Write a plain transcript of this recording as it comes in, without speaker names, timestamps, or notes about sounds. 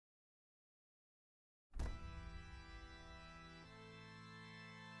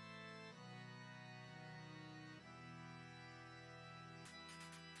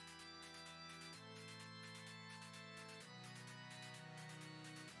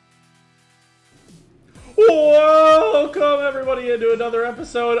Welcome everybody into another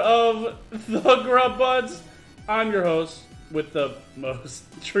episode of The Grub Buds. I'm your host with the most,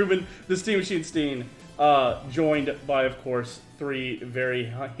 Truman, the Steam Machine Steen, joined by, of course, three very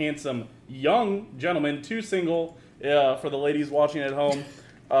handsome young gentlemen, two single, for the ladies watching at home.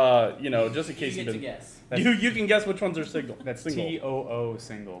 Just in case you you've been... guess. You can guess which ones are single. That's single. T-O-O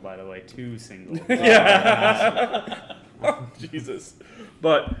single, by the way. Two single. Yeah. Oh, Jesus.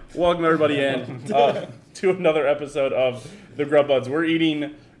 But welcome everybody in to another episode of The Grub Buds. We're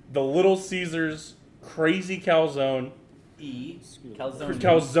eating the Little Caesars Crazy Calzone. Crazy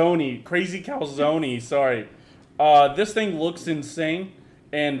Calzone, sorry. This thing looks insane,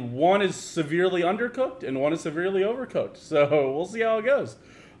 and one is severely undercooked and one is severely overcooked. So we'll see how it goes.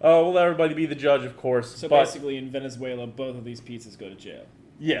 We'll let everybody be the judge, of course. So basically, in Venezuela, both of these pizzas go to jail.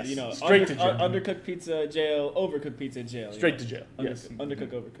 Yes, straight to jail. Undercooked pizza, jail. Overcooked pizza, jail. Straight to jail. Yes.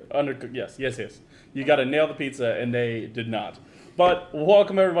 Undercooked, overcooked. Undercooked. Yes. You got to nail the pizza, and they did not. But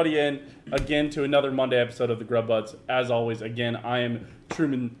welcome everybody in again to another Monday episode of the Grub Buds. As always, again, I am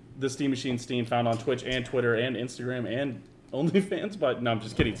Truman, the Steam Machine Steen, found on Twitch and Twitter and Instagram and OnlyFans. But no, I'm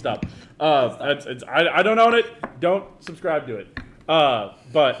just kidding. Stop. I don't own it. Don't subscribe to it.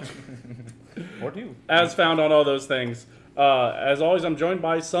 But Or do. As found on all those things. As always, I'm joined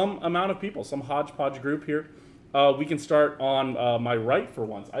by some amount of people, some hodgepodge group here. We can start on my right for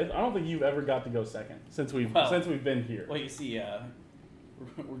once. I don't think you've ever got to go second since we've been here. Well, you see,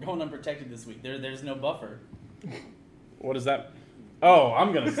 we're going unprotected this week. There's no buffer. What is that? Oh,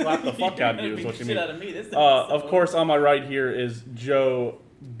 I'm gonna slap the fuck out of you. Is what you mean? Shit out of me. This of course, on my right here is Joe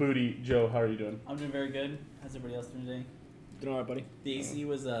Booty. Joe, how are you doing? I'm doing very good. How's everybody else doing today? Doing all right, buddy. The AC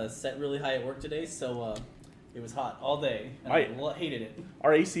was set really high at work today, so it was hot all day. And I hated it.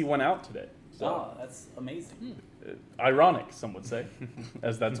 Our AC went out today. So. Oh, that's amazing. Ironic, some would say,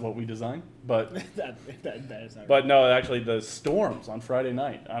 as that's what we designed. But that is not but no, actually, the storms on Friday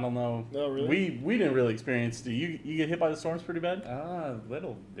night. I don't know. Oh, really? We didn't really experience. Do you get hit by the storms pretty bad? A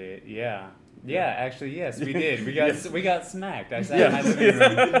little bit, yeah. Yeah, actually, yes, we did. We got smacked. I sat in my living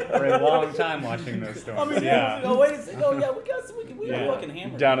room for a long time watching those storms. Wait a second. Oh, yeah, we got fucking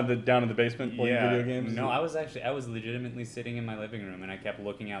hammered. Down in the basement playing video games? No, I was legitimately sitting in my living room, and I kept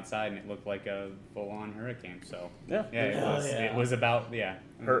looking outside, and it looked like a full-on hurricane. So it was about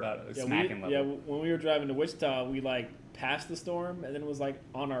smacking level. Yeah, when we were driving to Wichita, we passed the storm, and then it was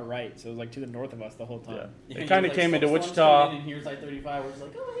on our right, so it was to the north of us the whole time. Yeah. It kind of came into Wichita. And here's 35. We're just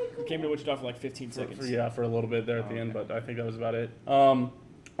like, oh, hey, cool. We came to Wichita for 15 seconds. For a little bit there at the end, but I think that was about it. On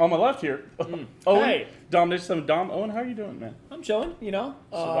my left here, Owen. Hey. Dom, Owen, how are you doing, man? I'm chilling,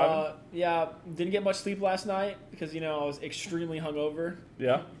 Surviving? Yeah, didn't get much sleep last night because, I was extremely hungover.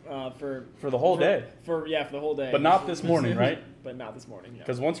 Yeah? For the whole day? For the whole day. But not this morning, right? But not this morning, yeah.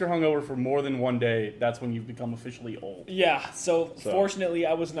 Because once you're hungover for more than one day, that's when you've become officially old. Yeah, so fortunately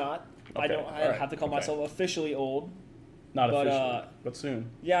I was not. Okay. I have to call myself officially old. Not officially, but soon.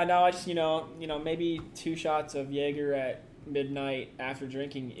 Yeah, no, I just, maybe 2 shots of Jaeger at midnight after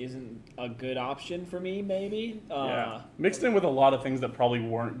drinking isn't a good option for me, maybe. Mixed in with a lot of things that probably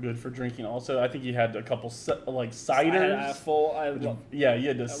weren't good for drinking also. I think you had a couple ciders. You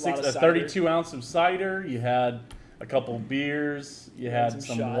had a 32 ounce of cider. You had a couple beers. You had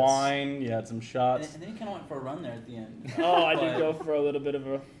some wine. You had some shots. And then you kind of went for a run there at the end. Oh, I did go for a little bit of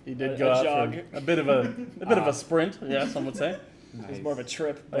a He did go out jog. for a bit of a sprint. Yeah, some would say. Nice. It was more of a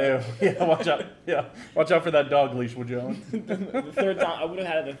trip. Yeah, watch out. Yeah, watch out for that dog leash, would you, Owen? The third time, I would have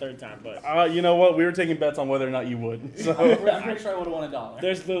had it the third time, but you know what? We were taking bets on whether or not you would. So. I'm pretty sure I would have won $1.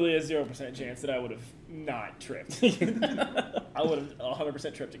 There's literally a 0% chance that I would have not tripped. I would have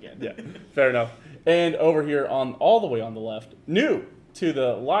 100% tripped again. Yeah, fair enough. And over here all the way on the left, new to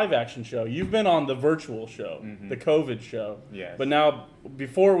the live action show. You've been on the virtual show, the COVID show. Yes. But now,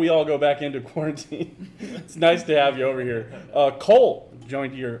 before we all go back into quarantine, it's nice to have you over here. Cole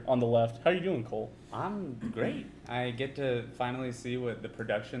joined here on the left. How are you doing, Cole? I'm great. I get to finally see what the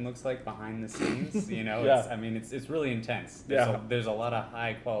production looks like behind the scenes. It's really intense. There's a lot of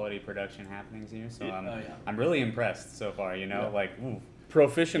high quality production happenings here, so I'm really impressed so far.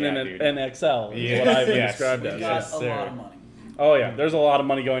 Proficient in Excel is what I've been described as. We've got a lot of money. Oh yeah, there's a lot of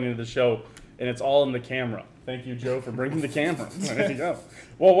money going into the show, and it's all in the camera. Thank you, Joe, for bringing the camera. There you go.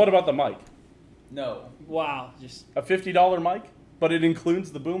 Well, what about the mic? No. Wow, just a $50 mic, but it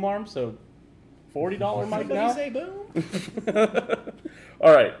includes the boom arm, so $40 mic now. Say boom.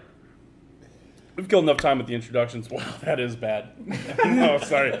 All right. We've killed enough time with the introductions. Wow, that is bad. No,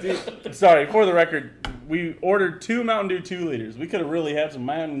 sorry. Sorry, for the record, we ordered 2 Mountain Dew 2 liters. We could have really had some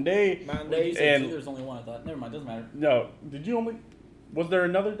Mountain Dew. Mountain Dew. And there's only one. I thought, never mind, doesn't matter. No, did you only? Was there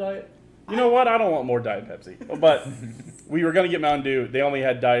another diet? You know what? I don't want more Diet Pepsi. But we were going to get Mountain Dew. They only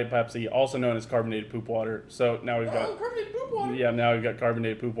had Diet Pepsi, also known as carbonated poop water. So now we've got carbonated poop water. Yeah, now we've got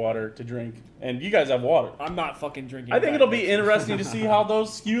carbonated poop water to drink. And you guys have water. I'm not fucking drinking. I think it'll be interesting to see how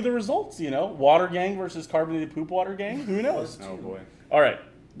those skew the results, Water gang versus carbonated poop water gang. Who knows? Oh, boy. All right.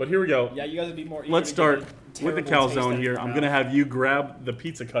 But here we go. Yeah, you guys would be more. Let's start with the calzone here. I'm gonna gonna have you grab the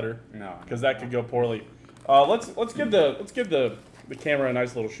pizza cutter. No. Because that could go poorly. Let's give the camera a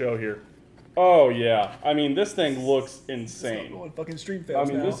nice little show here. Oh yeah, I mean this thing looks insane. Fucking stream I fails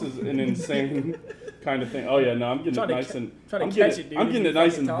mean now. this is an insane kind of thing. Oh yeah, no, I'm getting it nice and trying to I'm catch getting it, dude. I'm getting You it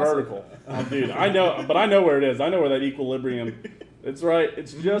nice fucking and toss it. vertical. Oh, dude, I know where it is. I know where that equilibrium. It's right.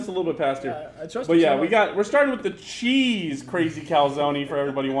 It's just a little bit past here. I trust But you yeah, so much. we're starting with the cheese crazy calzone for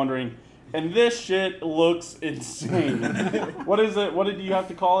everybody wondering. And this shit looks insane. What is it? What did you have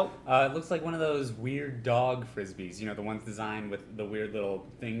to call it? It looks like one of those weird dog frisbees. The ones designed with the weird little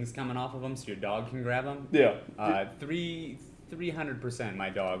things coming off of them so your dog can grab them. Yeah. 300% my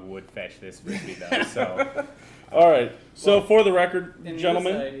dog would fetch this frisbee though. So. All right. So for the record, And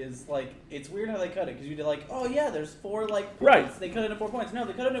gentlemen. the other side is it's weird how they cut it because you'd be like, oh yeah, there's 4 points. Right. They cut it into 4 points. No,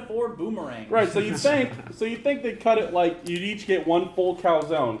 they cut it into 4 boomerangs. Right, so you think they cut it like you'd each get one full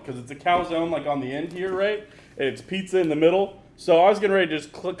calzone because it's a calzone like on the end here, right? And it's pizza in the middle. So I was getting ready to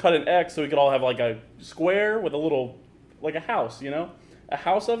just cut an X so we could all have like a square with a little, like a house, a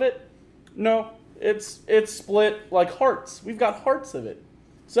house of it. No, it's split like hearts. We've got hearts of it.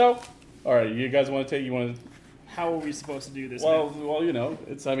 So, all right, you guys want to? How are we supposed to do this? Well, man?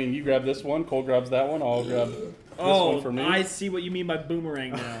 it's. I mean, you grab this one, Cole grabs that one, I'll grab this one for me. I see what you mean by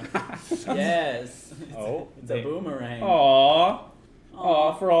boomerang now. Yes. Oh, It's a boomerang.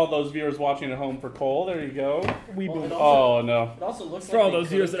 Aw, for all those viewers watching at home for Cole, there you go. We Well, boom. it also- Oh no. It also looks For like all they those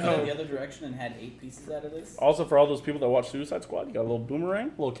could've viewers at cut it home. the other direction and had 8 pieces out of this. Also, for all those people that watch Suicide Squad, you got a little boomerang,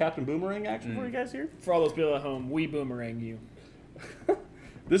 a little Captain Boomerang action for you guys here. For all those people at home, we boomerang you.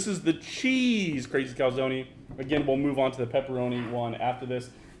 This is the cheese crazy calzone. Again, we'll move on to the pepperoni one after this.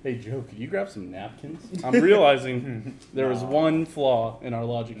 Hey, Joe, could you grab some napkins? I'm realizing there was one flaw in our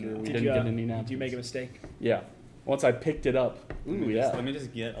logic here. We didn't get any napkins. Did you make a mistake? Yeah. Once I picked it up. Ooh, yeah. Let me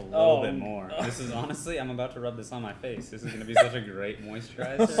just get a little bit more. This is honestly, I'm about to rub this on my face. This is going to be such a great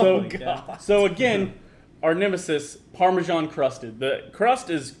moisturizer. So, Holy cow. so again, our nemesis, Parmesan crusted. The crust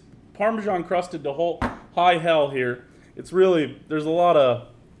is Parmesan crusted to whole high hell here. It's really, there's a lot of,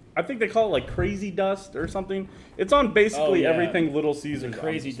 I think they call it like crazy dust or something. It's on basically everything Little Caesars.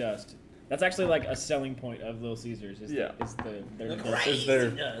 Crazy dust. That's actually like a selling point of Little Caesars. Is their Is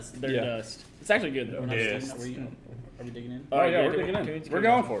their dust. dust. It's actually good though. Yes. Are we digging in? Oh yeah, yeah, we're digging in. can we- We're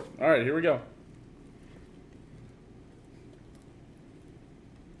going for it. All right, here we go.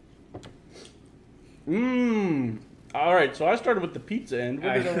 All right, so I started with the pizza end.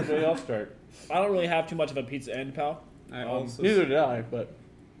 Where did everybody else start? I don't really have too much of a pizza end, pal. I also Neither did I, but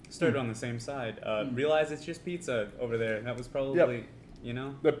started on the same side. Realize it's just pizza over there. That was probably,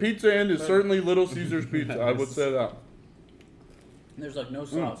 the pizza end is certainly Little Caesars pizza. I would say that. There's no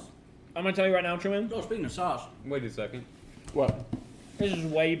sauce. I'm gonna tell you right now, Truman. Oh, speaking of sauce. Wait a second. What? This is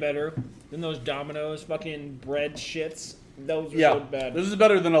way better than those Domino's fucking bread shits. Those are Yeah, so bad. this is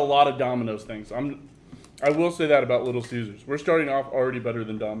better than a lot of Domino's things. I will say that about Little Caesars. We're starting off already better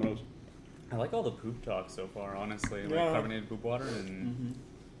than Domino's. I like all the poop talk so far, honestly. Like Yeah. carbonated poop water and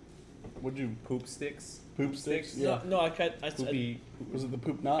Would you poop sticks. poop sticks? No, I said Was it the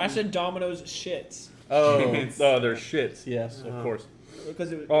poop not? I said Domino's shits Oh, they're shits. Yes, of course.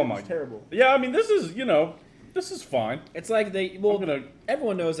 because it Oh was my- terrible. Yeah, I mean this is fine. It's like I'm gonna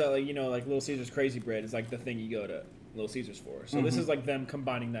everyone knows that like Little Caesars crazy bread is like the thing you go to Little Caesars for. So this is like them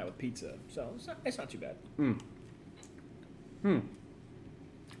combining that with pizza. So it's not too bad.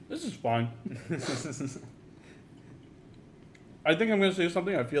 This is fine. I think I'm gonna say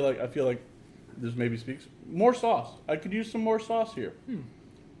something. I feel like this maybe speaks more sauce. I could use some more sauce here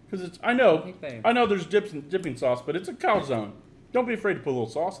because it's. I know there's dipping sauce, but it's a calzone. Don't be afraid to put a little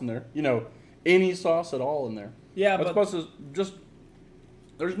sauce in there. Any sauce at all in there. Yeah, As but opposed to just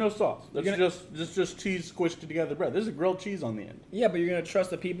there's no sauce. That's just cheese squished together bread. There's a grilled cheese on the end. yeah, but you're gonna trust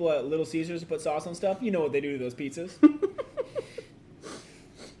the people at Little Caesars to put sauce on stuff. You know what they do to those pizzas.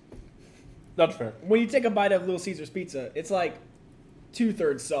 That's fair. When you take a bite of Little Caesars pizza, it's like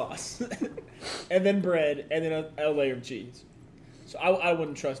 2/3 sauce, and then bread, and then a layer of cheese. So I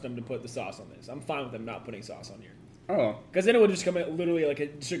wouldn't trust them to put the sauce on this. I'm fine with them not putting sauce on here. Oh, Because then it would just come out literally like a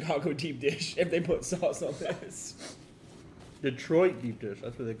Chicago deep dish if they put sauce on this. Detroit deep dish.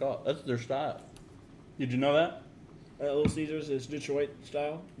 That's what they call it. That's their style. Did you know that? Little Caesars is Detroit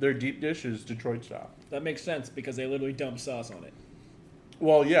style. Their deep dish is Detroit style. That makes sense because they literally dump sauce on it.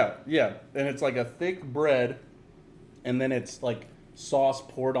 Well, yeah, and it's like a thick bread, and then it's like sauce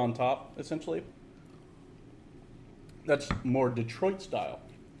poured on top, essentially. That's more Detroit style,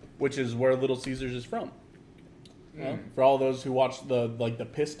 which is where Little Caesars is from. For all those who watch the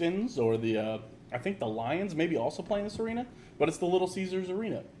Pistons or I think the Lions maybe also play in this arena, but it's the Little Caesars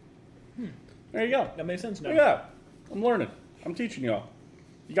arena. There you go. That makes sense now. Yeah, I'm learning. I'm teaching y'all.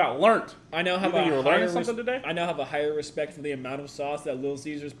 You got learnt. I now have you were learning something today? I now have a higher respect for the amount of sauce that Little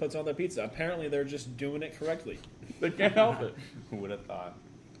Caesars puts on their pizza. Apparently, they're just doing it correctly. They can't help it. Who would have thought?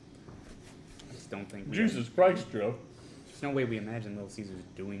 I just don't think. Jesus Christ, Joe. There's no way we imagine Little Caesars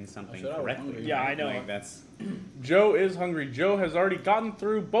doing something correctly. Yeah, I know. Like, that's. Joe is hungry. Joe has already gotten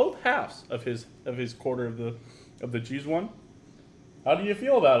through both halves of his quarter of the cheese one. How do you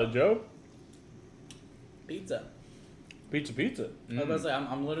feel about it, Joe? Pizza. Pizza. I was about to say,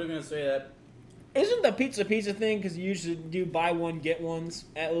 I'm literally going to say that. Isn't the pizza thing because you usually do buy one, get ones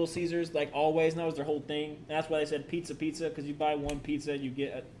at Little Caesars, like always? And that was their whole thing. And that's why they said pizza, because you buy one pizza, you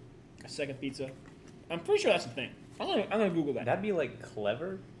get a second pizza. I'm pretty sure that's the thing. I'm gonna Google that. That'd be like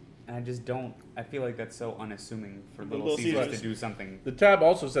clever, and I just don't. I feel like that's so unassuming for Little Caesars to do something. The tab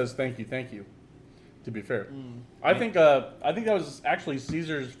also says thank you. To be fair, I think that was actually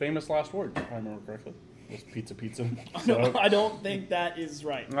Caesar's famous last words, if I remember correctly. Was pizza. So, I don't think that is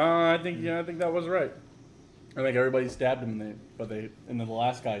right. I think that was right. I think everybody stabbed him, and then the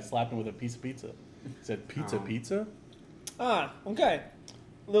last guy slapped him with a piece of pizza. Said pizza. Okay.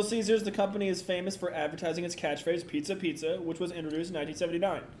 Little Caesars, the company, is famous for advertising its catchphrase "Pizza," which was introduced in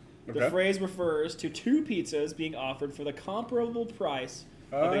 1979. The phrase refers to two pizzas being offered for the comparable price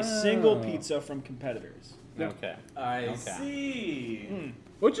of a single pizza from competitors. Okay. I see.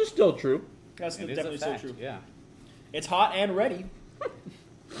 Which is still true. That's definitely so true. Yeah. It's hot and ready.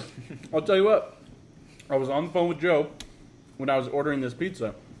 I'll tell you what. I was on the phone with Joe when I was ordering this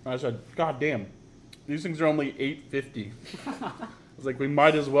pizza. And I said, God damn, these things are only $8.50. I was like, we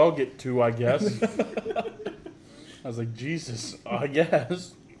might as well get two, I guess. I was like, Jesus, I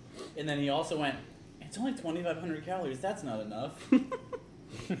guess. And then he also went, it's only 2,500 calories. That's not enough.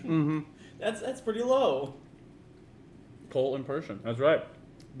 That's pretty low. Cole in person. That's right.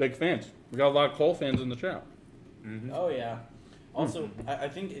 Big fans. We got a lot of Cole fans in the chat. Oh, yeah. Also, I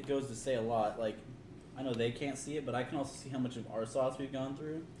think it goes to say a lot. Like, I know they can't see it, but I can also see how much of our sauce we've gone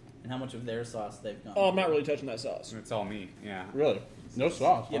through and how much of their sauce they've gone through. Oh, I'm not really touching that sauce. It's all me. Yeah. Really? No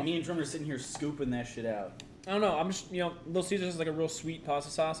sauce. Yeah, me and Truman are sitting here scooping that shit out. I don't know. I'm just, Little Caesars is like a real sweet pasta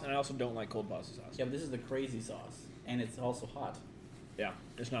sauce, and I also don't like cold pasta sauce. Yeah, but this is the crazy sauce, and it's also hot. Yeah,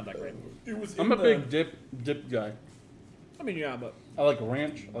 it's not that great. I'm a big dip guy. I mean, yeah, but I like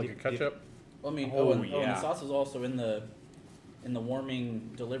ranch. I like a ketchup. Well, I mean, Oh, and yeah. the sauce is also in the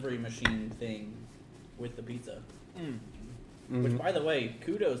warming delivery machine thing with the pizza. Which, by the way,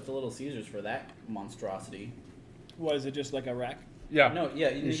 kudos to Little Caesars for that monstrosity. what is it? Just like a rack? Yeah. No, yeah.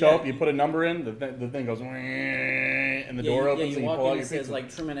 You show up, you put a number in, the thing goes, and the door opens, and you walk pull in, out your it says pizza.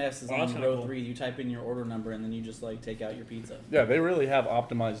 like Truman S is Oh, on that's kinda row cool. 3. You type in your order number, and then you just like take out your pizza. Yeah, they really have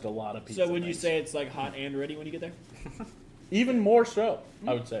optimized a lot of pizza. So would you things. say it's like hot and ready when you get there? Even more so,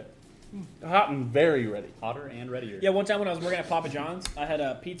 I would say. Hot and very ready. Hotter and readier. Yeah, one time when I was working at Papa John's, I had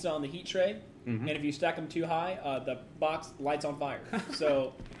a pizza on the heat tray, and if you stack them too high, the box lights on fire.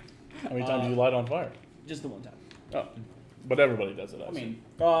 So How many times do you light on fire? just the one time. Oh. But everybody does it. I mean,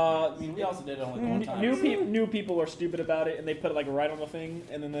 We also did it only one time. New people are stupid about it, and they put it like right on the thing,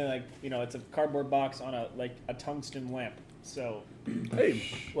 and then they like it's a cardboard box on a tungsten lamp. So hey,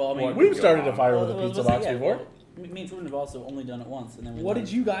 Well, I mean, we've started a fire with Well, a I was pizza gonna box say, yeah, before. well, me and Truman have also only done it once, and then we what learned.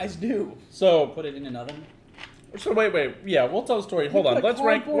 did you guys do? So Put it in an oven. wait. Yeah, we'll tell the story. Hold put on. a Let's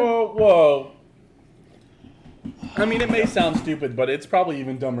rank. cardboard- Whoa. I mean, it may sound stupid, but it's probably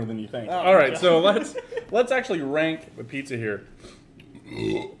even dumber than you think. Oh, All right, God. so let's actually rank the pizza here.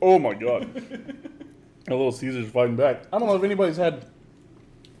 Oh my God. A Little Caesars fighting back. I don't know if anybody's had.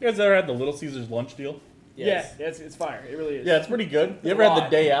 You guys ever had the Little Caesars lunch deal? Yes. Yeah, it's fire. It really is. Yeah, it's pretty good. You ever had the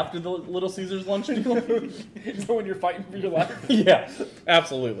day after the Little Caesars lunch deal? So when you're fighting for your life. Yeah,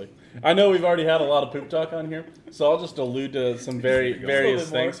 absolutely. I know we've already had a lot of poop talk on here, so I'll just allude to some various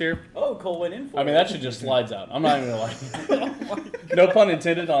things here. Oh, Cole went in for I mean, it. that shit just slides out. I'm not even gonna lie. No pun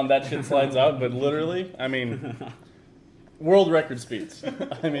intended on that shit slides out, but literally, I mean, world record speeds.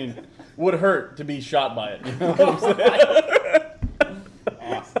 I mean, would hurt to be shot by it. You know what I'm saying?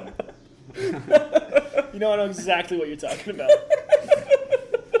 Awesome. I know exactly what you're talking about.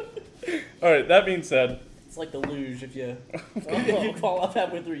 All right, that being said, It's like the luge. If you if you fall off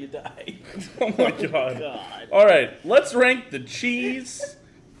halfway through, you die. oh my God. God. All right, let's rank the cheese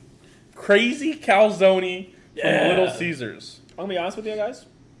crazy calzone from Yeah. Little Caesars. gonna be honest with you guys.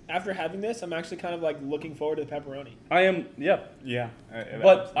 After having this, I'm actually kind of like looking forward to the pepperoni. I am, Yeah.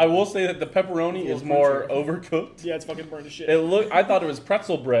 but I will say that the pepperoni is more overcooked. Yeah, it's fucking burned to shit. I thought it was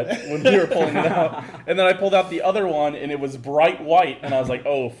pretzel bread when we were pulling it out, and then I pulled out the other one, and it was bright white, and I was like,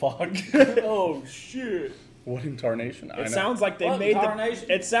 "Oh fuck! Oh shit! What in tarnation?" It sounds like they made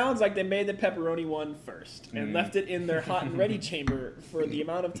tarnation? It sounds like they made the pepperoni one first and left it in their hot and ready chamber for the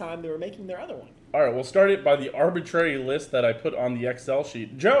amount of time they were making their other one. All right, we'll start it by the arbitrary list that I put on the Excel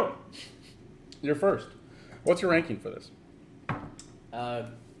sheet. Joe, you're first. What's your ranking for this?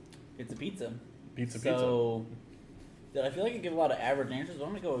 It's a pizza. Pizza. So, I feel like I give a lot of average answers, but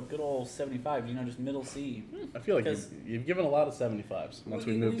I'm going to go with good old 75, just middle C. I feel like you've given a lot of 75s once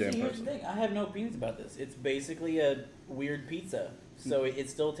we moved in. Here's the thing. I have no opinions about this. It's basically a weird pizza. So it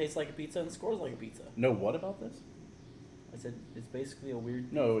still tastes like a pizza and scores like a pizza. No, what about this? I said it's basically a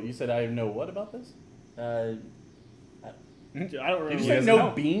weird... No, you said I know what about this? I don't remember. Did you say no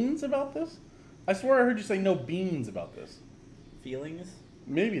beans about this? I swear I heard you say no beans about this. Feelings?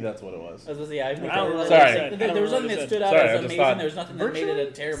 Maybe that's what it was. I was going to say, Sorry. There was nothing that stood out as amazing. There was nothing that made it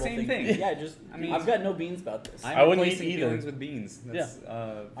a terrible same thing. Yeah, I've got no beans about this. I wouldn't eat either. Feelings with beans. That's,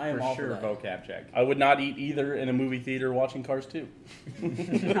 I am for all sure for that. vocab check. I would not eat either in a movie theater watching Cars 2.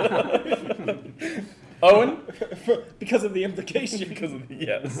 Owen? Because of the implication.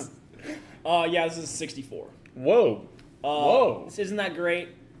 Yes. Yeah, this is 64. Whoa. Whoa. This isn't that great.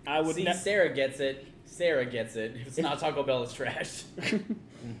 I would. Sarah gets it. Sarah gets it. If it's not Taco Bell, it's trash.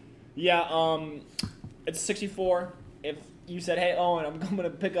 Yeah. It's 64. If you said, "Hey, Owen, I'm going to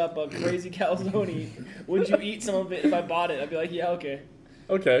pick up a crazy calzone," would you eat some of it if I bought it? I'd be like, "Yeah, okay."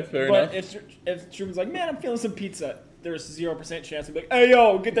 Okay, fair but enough. if Truman's like, "Man, I'm feeling some pizza," there's 0% chance I'd be like, "Hey,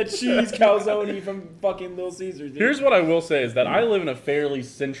 yo, get that cheese calzone from fucking Little Caesars." Dude. Here's what I will say is that I live in a fairly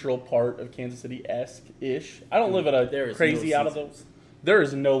central part of Kansas City-esque-ish. I don't live at a crazy out of those. There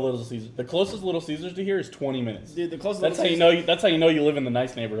is no Little Caesars. The closest Little Caesars to here is 20 minutes. Dude, the closest. That's how you know you live in the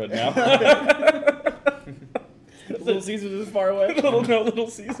nice neighborhood now. Little Caesars is far away. Little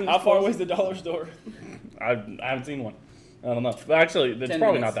Caesars. How far away is the dollar store? I haven't seen one. I don't know. Actually, it's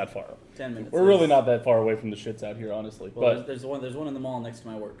probably not that far. 10 minutes. We're really not that far away from the shits out here, honestly. Well, but there's one in the mall next to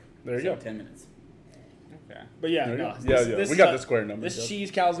my work. There you go. 10 minutes. Okay. But yeah, we got the square number. This cheese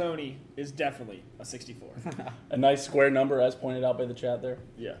calzone is definitely a 64. A nice square number, as pointed out by the chat there.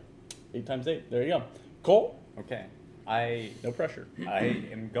 Yeah. 8 times 8. There you go. Cole? Okay. No pressure. I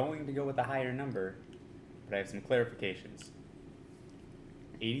am going to go with a higher number, but I have some clarifications.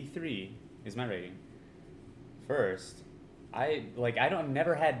 83 is my rating. First, I've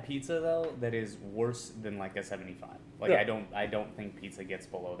never had pizza though that is worse than like a 75. I don't think pizza gets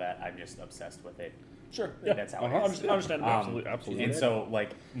below that. I'm just obsessed with it. Sure. Yeah. That's how it is. Understandable. Absolutely. And so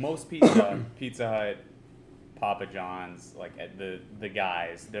most pizza, Pizza Hut, Papa John's, at the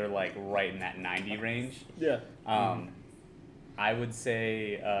guys, they're right in that 90 range. Yeah. I would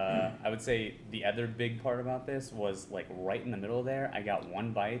say the other big part about this was right in the middle there. I got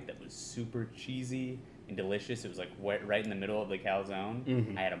one bite that was super cheesy and delicious. It was right in the middle of the calzone.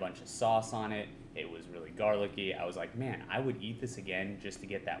 Mm-hmm. I had a bunch of sauce on it. It was really garlicky. I was like, man, I would eat this again just to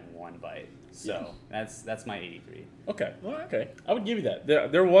get that one bite. So that's my 83. Okay. Okay. I would give you that.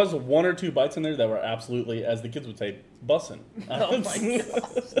 There was 1 or 2 bites in there that were absolutely, as the kids would say, bussin'. Oh my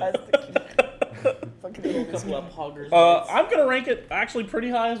gosh. Fucking couple of hoggers. I'm gonna rank it actually pretty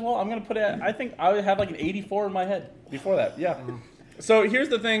high as well. I'm gonna put it. I think I had an 84 in my head before that. Yeah. So here's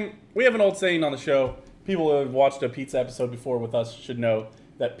the thing. We have an old saying on the show. People who have watched a pizza episode before with us should know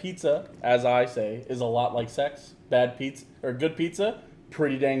that pizza, as I say, is a lot like sex. Bad pizza or good pizza,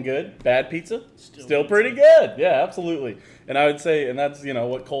 pretty dang good. Bad pizza, still pretty good. Yeah, absolutely. And I would say, and that's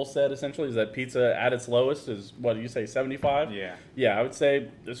what Cole said essentially, is that pizza at its lowest is what do you say, 75? Yeah. Yeah, I would say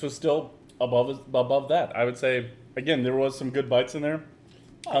this was still above that. I would say again there was some good bites in there.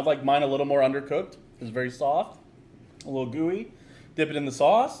 I'd like mine a little more undercooked. It was very soft, a little gooey. Dip it in the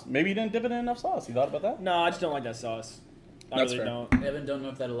sauce. Maybe you didn't dip it in enough sauce. You thought about that? No, I just don't like that sauce. I That's really fair. don't. Evan, don't know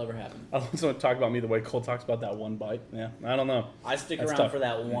if that'll ever happen. I also want to talk about me the way Cole talks about that one bite. Yeah, I don't know. I stick That's around tough. for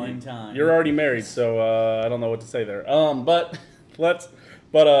that one time. You're already married, so I don't know what to say there. But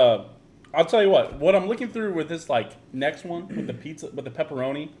I'll tell you what I'm looking through with this next one with the pizza with the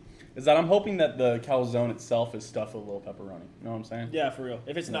pepperoni is that I'm hoping that the calzone itself is stuffed with a little pepperoni. You know what I'm saying? Yeah, for real.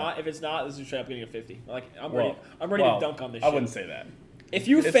 If it's not, this is straight up getting a 50. I'm ready Well, to dunk on this. I shit. wouldn't say that. If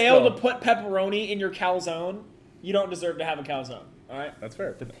you It's fail still- to put pepperoni in your calzone, you don't deserve to have a calzone. All right. That's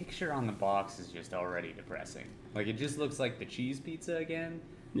fair. The picture on the box is just already depressing. It just looks like the cheese pizza again,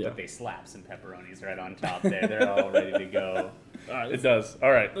 Yeah. but they slap some pepperonis right on top there. They're all ready to go. All right. It does.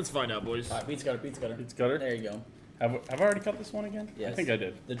 All right. Let's find out, boys. All right, pizza cutter. Pizza cutter. There you go. Have I already cut this one again? Yes. I think I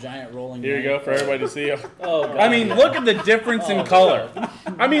did. The giant rolling. Here you go for everybody to see. Oh, God. I mean, look at the difference in color.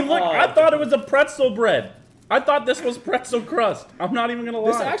 I mean, look. I thought it was a pretzel bread. I thought this was pretzel crust. I'm not even gonna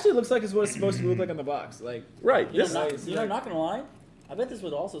lie. This actually looks like it's what it's supposed to look like on the box. Like, right. I'm not gonna lie. I bet this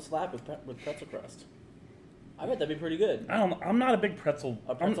would also slap with pretzel crust. I bet that'd be pretty good. I'm not a big pretzel.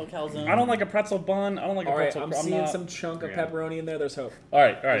 A pretzel calzone. I don't like a pretzel bun. I don't like a pretzel. I'm seeing some chunk of pepperoni in there. There's hope. All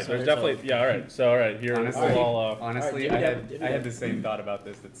right. There's definitely hope. Yeah. All right. So here. Honestly, I had the same thought about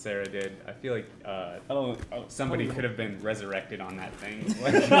this that Sarah did. I feel like somebody could have been resurrected on that thing.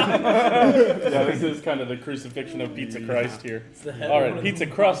 Yeah, this is kind of the crucifixion of Pizza Christ here. All right, pizza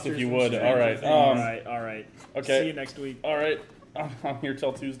crust, if you would. All right. All right. Okay. See you next week. All right. I'm here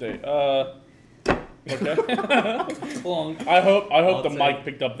till Tuesday. Okay. I hope the mic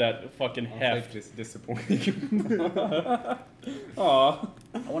picked up that fucking heft. Just disappointing. Aw.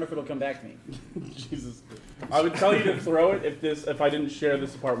 I wonder if it'll come back to me. Jesus. I would tell you to throw it if I didn't share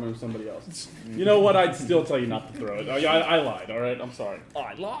this apartment with somebody else. You know what? I'd still tell you not to throw it. I lied. All right. I'm sorry.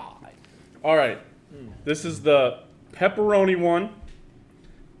 I lied. All right. This is the pepperoni one.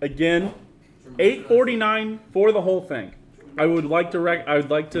 Again, $8.49 for the whole thing. I would like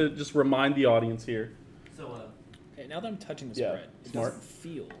to just remind the audience here. So, hey, now that I'm touching this bread, it doesn't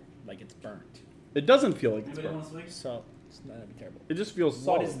feel like it's burnt. It doesn't feel like it's burnt. So it's not gonna be terrible. It just feels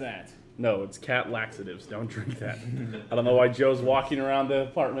solid. What is that? No, it's cat laxatives. Don't drink that. I don't know why Joe's walking around the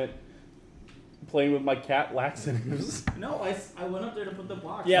apartment playing with my cat laxatives. No, I went up there to put the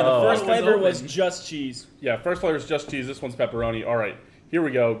box. Yeah, the first flavor was just cheese. Yeah, first flavor is just cheese. This one's pepperoni. All right, here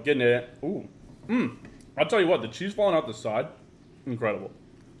we go. Getting it. Ooh. I'll tell you what, the cheese falling out the side, incredible.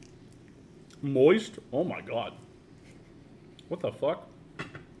 Moist. Oh my god. What the fuck?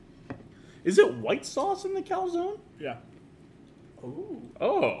 Is it white sauce in the calzone? Yeah. Ooh.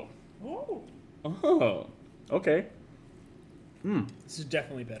 Oh. Oh. Oh. Okay. This is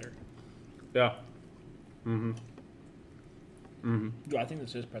definitely better. Yeah. Yo, I think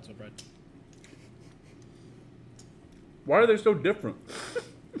this is pretzel bread. Why are they so different?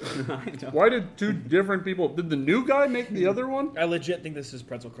 Why did two different people... Did the new guy make the other one? I legit think this is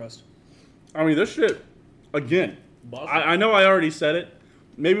pretzel crust. I mean, this shit... Again, I know I already said it.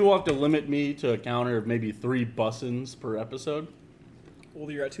 Maybe we'll have to limit me to a counter of maybe 3 bussins per episode.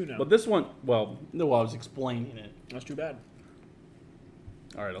 Well, you're at 2 now. But this one... Well, no, I was explaining it. That's too bad.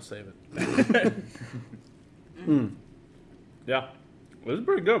 All right, I'll save it. Yeah. This is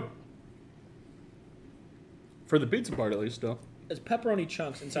pretty good. For the pizza part, at least, though. It's pepperoni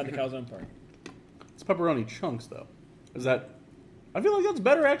chunks inside the calzone part. It's pepperoni chunks, though. Is that... I feel like that's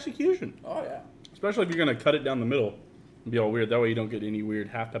better execution. Oh, yeah. Especially if you're going to cut it down the middle and be all weird. That way you don't get any weird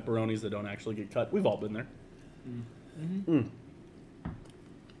half pepperonis that don't actually get cut. We've all been there.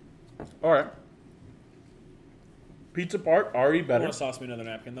 All right. Pizza part, already I better. want to sauce me another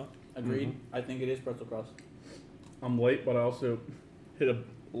napkin, though. Agreed. I think it is pretzel crust. I'm late, but I also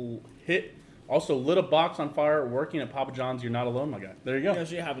also lit a box on fire working at Papa John's. You're not alone, my guy. There you go. Yeah,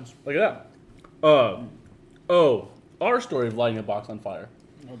 shit happens. Look at that. Our story of lighting a box on fire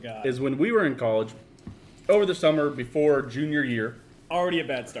Oh, God. is when we were in college over the summer before junior year. Already a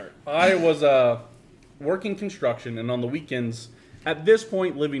bad start. I was working construction, and on the weekends, at this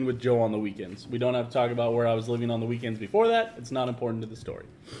point, living with Joe on the weekends. We don't have to talk about where I was living on the weekends before that. It's not important to the story.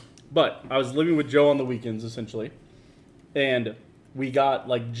 But I was living with Joe on the weekends, essentially. And we got,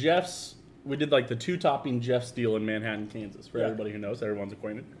 like, Jeff's... We did, like, the 2-topping Jeff's deal in Manhattan, Kansas. For everybody who knows. Everyone's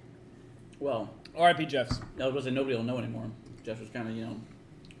acquainted. Well... R.I.P. Jeff's. No, it wasn't. Nobody will know anymore. Jeff was kind of,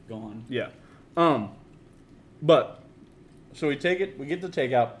 gone. Yeah. But... So we take it. We get the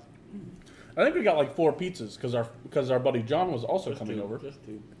takeout. I think we got, like, 4 pizzas because our buddy John was also coming over. Just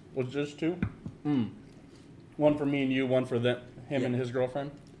 2. Was just 2? One for me and you, one for him and his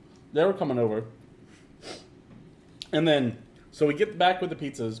girlfriend. They were coming over. And then, so we get back with the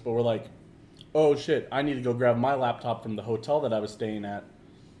pizzas, but we're like, oh shit, I need to go grab my laptop from the hotel that I was staying at.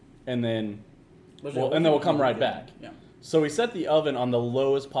 And then, we'll come right back. Yeah. So we set the oven on the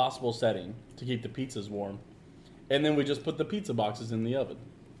lowest possible setting to keep the pizzas warm. And then we just put the pizza boxes in the oven.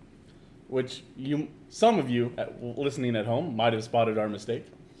 Which some of you listening at home might have spotted our mistake.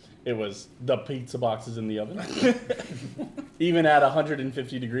 It was the pizza boxes in the oven. Even at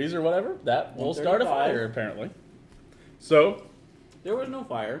 150 degrees or whatever, that will start a fire, apparently. So... There was no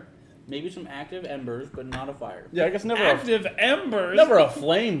fire. Maybe some active embers, but not a fire. Yeah, I guess never embers? Never a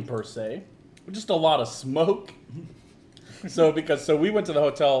flame, per se. Just a lot of smoke. So we went to the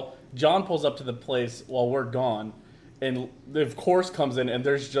hotel. John pulls up to the place while we're gone. And, of course, comes in, and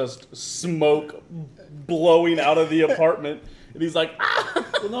there's just smoke blowing out of the apartment. And he's like, ah!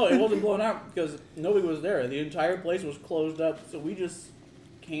 Well, no, it wasn't blown out because nobody was there. The entire place was closed up, so we just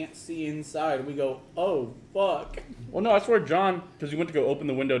can't see inside. We go, oh, fuck. Well, no, I swear John, because he went to go open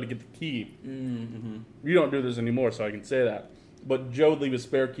the window to get the key. Mm-hmm. You don't do this anymore, so I can say that. But Joe would leave his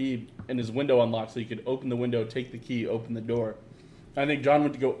spare key and his window unlocked so he could open the window, take the key, open the door. I think John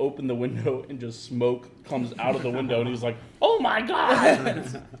went to go open the window and just smoke comes out of the window and he's like, oh my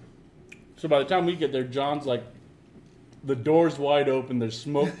God! So by the time we get there, John's like, the door's wide open, there's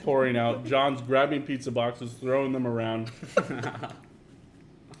smoke pouring out, John's grabbing pizza boxes, throwing them around.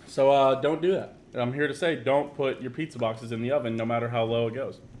 So don't do that. I'm here to say, don't put your pizza boxes in the oven no matter how low it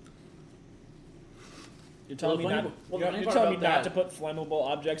goes. You're telling me not to put flammable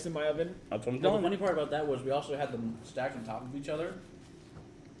objects in my oven? That's what I'm Well, telling the you. funny part about that was we also had them stacked on top of each other,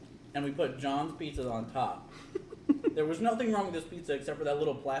 and we put John's pizza on top. There was nothing wrong with this pizza except for that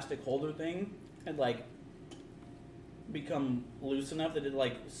little plastic holder thing had like become loose enough that it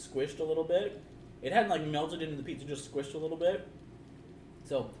like squished a little bit. It hadn't like melted into the pizza, just squished a little bit.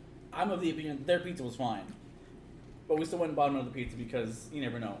 So I'm of the opinion their pizza was fine, but we still went and bought another pizza because you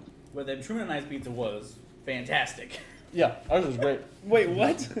never know. But the Truman and I's pizza was fantastic. Yeah, ours was great. Wait,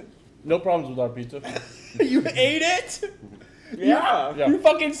 what? No problems with our pizza. You ate it? Yeah. Yeah. You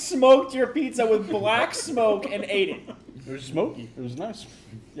fucking smoked your pizza with black smoke and ate it. It was smoky. It was nice.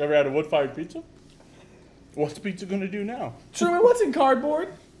 You ever had a wood-fired pizza? What's the pizza going to do now? Truman, what's in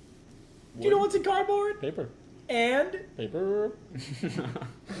cardboard? Do you know what's in cardboard? Paper. And Paper.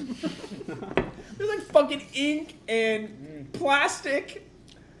 there's like fucking ink and plastic.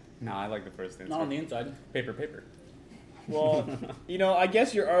 No, I like the first answer. Not on the inside. Paper, paper. Well, you know, I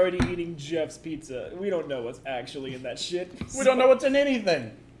guess you're already eating Jeff's pizza. We don't know what's actually in that shit. We don't know what's in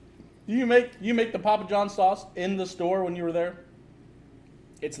anything. You make the Papa John's sauce in the store when you were there?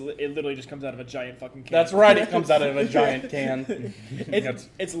 It literally just comes out of a giant fucking can. That's right. It comes out of a giant can.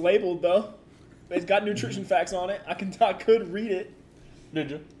 It's labeled though. It's got nutrition facts on it. I could read it.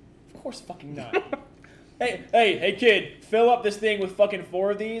 Did you? Of course, fucking not. Hey, kid! Fill up this thing with fucking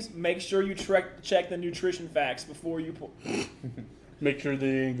 4 of these. Make sure you check the nutrition facts before you put. Make sure the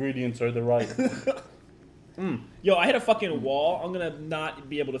ingredients are the right. Yo, I hit a fucking wall. I'm gonna not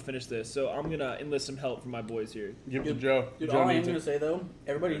be able to finish this, so I'm gonna enlist some help from my boys here. Give it to Joe. Dude, Joe all I am needs going it. to say, though,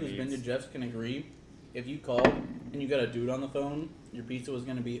 everybody who's been to Jeff's can agree, if you called and you got a dude on the phone, your pizza was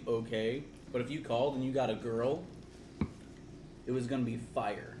going to be okay. But if you called and you got a girl, it was going to be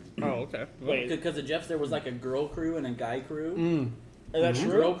fire. Oh, okay. Wait, Because at Jeff's, there was like a girl crew and a guy crew. is that The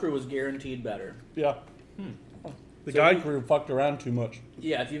true? girl crew was guaranteed better. Yeah. The So guy you- crew fucked around too much.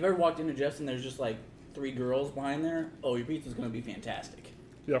 Yeah, if you've ever walked into Jeff's and there's just like 3 girls behind there, oh, your pizza's going to be fantastic.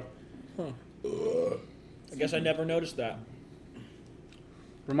 Yeah. I guess I never noticed that.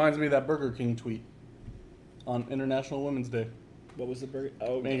 Reminds me of that Burger King tweet on International Women's Day. What was the burger?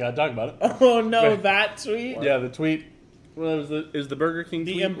 Oh, Man, you gotta talk about it. oh no, Wait. that tweet. Yeah, the tweet. What was is the Burger King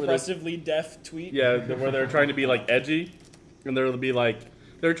The tweet? where they- impressively deaf tweet. Yeah, where they're trying to be like edgy, and they'll be like,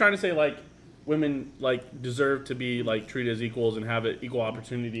 they're trying to say like women like deserve to be like treated as equals and have an equal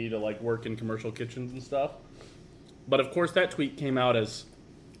opportunity to like work in commercial kitchens and stuff. But of course, that tweet came out as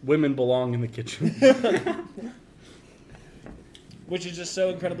women belong in the kitchen. Which is just so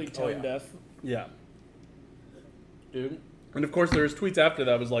incredibly tone yeah. deaf. Yeah, Dude, and of course, there's tweets after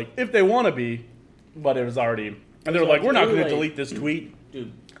that was like, if they want to be, but it was already, and they were like, we're not going to Like- delete this tweet.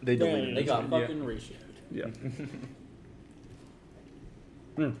 dude, They deleted they it. got fucking reshared. Yeah.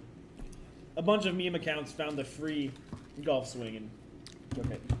 A bunch of meme accounts found the free golf swing and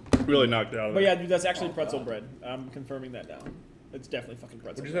okay. Really knocked it out of But there. yeah, dude, that's actually pretzel bread. I'm confirming that now. It's definitely fucking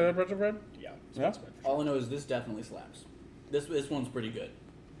pretzel Would you bread. say that pretzel bread? Yeah. It's Yeah? pretzel bread. All I know is this definitely slaps. This one's pretty good.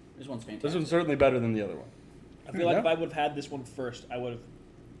 This one's fantastic. This one's certainly better than the other one. I feel like Yeah. if I would have had this one first, I would have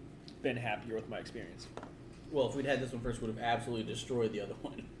been happier with my experience. Well, if we'd had this one first, we would have absolutely destroyed the other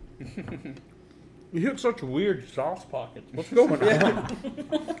one. You hit such weird sauce pockets. What's going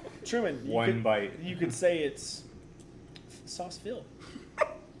on? Truman, One bite. You could say it's sauce filled.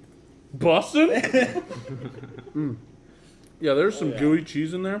 Bussin'? Yeah, there's some yeah. gooey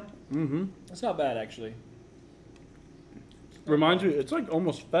cheese in there. Mm-hmm. That's not bad, actually. Reminds me, it's like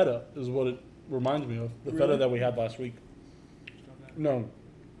almost feta is what it reminds me of. The feta Really? that we had last week. No,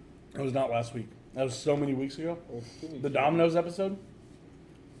 it was not last week. That was so many weeks ago. The Domino's episode?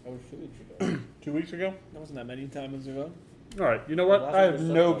 That was 2 weeks ago. 2 weeks ago? That wasn't that many times ago. All right, you know what? Last I week have was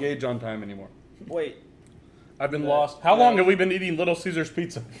so no fun. gauge on time anymore. Wait, I've been Yeah. lost. How Yeah. long have we been eating Little Caesars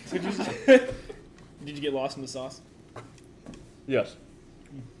pizza? did you get lost in the sauce? Yes.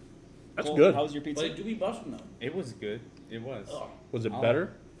 That's Cole, good. How was your pizza? But it do be busting, though. It was good. It was. Ugh. Was it Oh.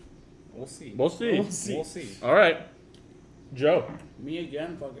 better? We'll see. We'll see. We'll see. We'll see. All right. Joe, Me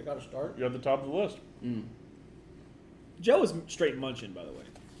again. Fuck, I got to start. you're at the top of the list. Joe was straight munching, by the way.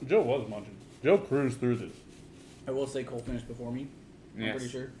 Joe was munching. Joe cruised through this. I will say Cole finished before me. I'm Yes. pretty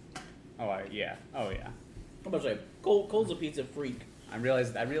sure. Yeah. I'm about to say Cole's a pizza freak. I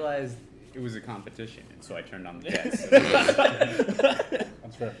realized it was a competition, and so I turned on the jets.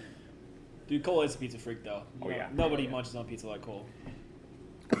 That's fair. Dude, Cole is a pizza freak, though. Oh, yeah. Nobody munches on pizza like Cole.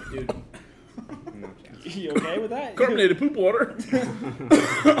 Dude, No chance. You okay with that? Carbonated poop water.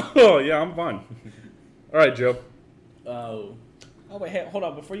 Oh, yeah, I'm fine. All right, Joe. oh, Oh, wait, hey, hold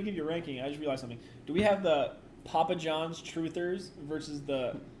on. Before you give your ranking, I just realized something. Do we have the Papa John's truthers versus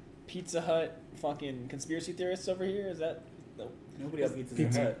the Pizza Hut fucking conspiracy theorists over here? Is that... nobody has pizza in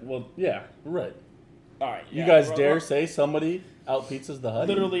the Hut. Well, yeah, right. All right. You yeah, guys we're- dare we're- say somebody out pizzas the Hut?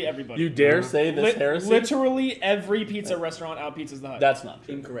 Literally everybody. You dare say this heresy? Literally every pizza restaurant out pizzas the Hut. That's not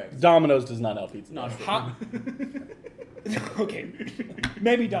true. Incorrect. Domino's does not out pizza. Not true. Hot. Okay.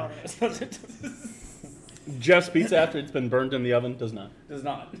 Maybe Domino's. Jeff's Pizza after it's been burned in the oven does not. Does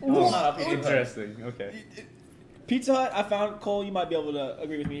not. Does Oh, not out pizza. Interesting. Okay. Pizza Hut, I found, Cole, you might be able to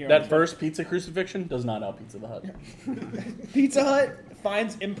agree with me here. on That this one. first pizza crucifixion does not out pizza the Hut. Pizza Hut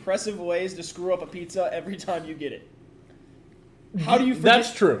finds impressive ways to screw up a pizza every time you get it. How do you forget?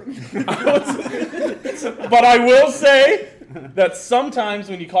 That's true. But I will say that sometimes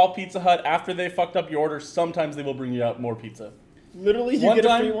when you call Pizza Hut after they fucked up your order, sometimes they will bring you out more pizza. Literally, you One get a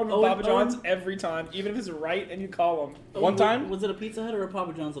time- free one from Owen- Papa John's Owen- every time, even if it's right and you call them. One time- was it a Pizza Hut or a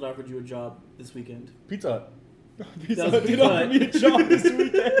Papa John's that offered you a job this weekend? Pizza Hut. Pizza was Hut did Pizza offer Hut. me a job this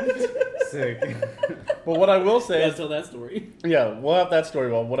weekend. Sick. But what I will say Yeah, is, tell that story. yeah, we'll have that story.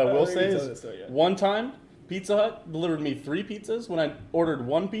 Well, what I will we say can tell is, that story, yeah. one time Pizza Hut delivered me 3 pizzas when I ordered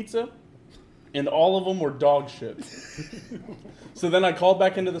 1 pizza, and all of them were dog shit. So then I called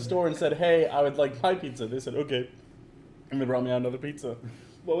back into the store and said, "Hey, I would like my pizza." They said, "Okay," and they brought me out another pizza.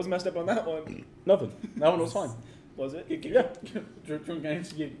 What was messed up on that one? Nothing. That one was fine. Was it? Yeah. Can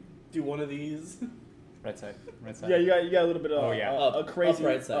I do one of these? Right side. Yeah, you got a little bit of Oh, yeah. a crazy.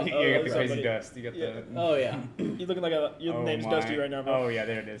 Upright side. You got the crazy somebody. dust. You got Yeah. the. Oh yeah. You looking like your Oh name's my. Dusty right now, bro. Oh yeah,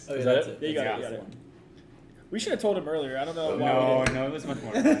 there it is. Oh, yeah, Is that that's it? it. Yeah, you got it, That's you got the it. one. We should have told him earlier. I don't know why we No, didn't. no, it was much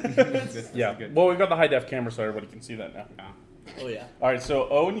more fun. This Yeah. is good. Well, we've got the high def camera, so everybody can see that now. Yeah. Oh yeah. All right. So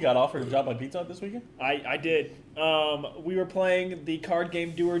Owen, you got offered a job by Pizza Hut this weekend? I did. We were playing the card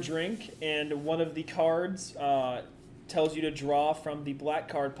game Do or Drink, and one of the cards tells you to draw from the black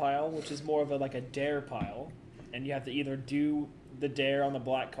card pile, which is more of like a dare pile, and you have to either do the dare on the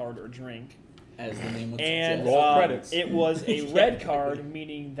black card or drink. As the name would And suggest. Roll credits. it was a Yeah. red card,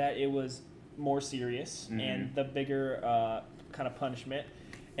 meaning that it was more serious Mhm. and the bigger kind of punishment.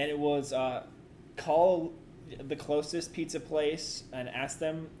 And it was call the closest pizza place and ask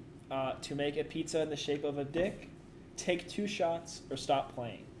them to make a pizza in the shape of a dick, take 2 shots, or stop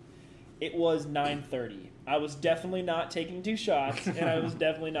playing. It was 9:30. I was definitely not taking 2 shots, and I was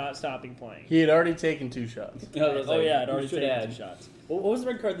definitely not stopping playing. He had already taken 2 shots. Oh yeah, I'd You already should taken add. 2 shots. What was the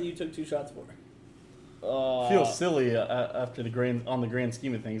red card that you took 2 shots for? Feels silly after on the grand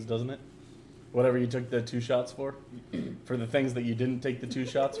scheme of things, doesn't it? Whatever you took the 2 shots for the things that you didn't take the 2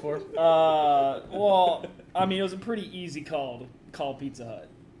 shots for. Well, I mean, it was a pretty easy call to call Pizza Hut.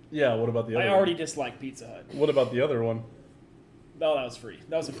 Yeah. What about the other? I one? already dislike Pizza Hut. What about the other one? No, that was free.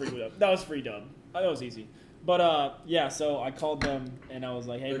 That was a free dub. That was free dub. That was easy. But yeah, so I called them and I was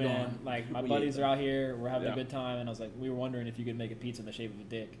like, "Hey They're man, gone. like my We buddies ate are out here. We're having Yeah. a good time." And I was like, "We were wondering if you could make a pizza in the shape of a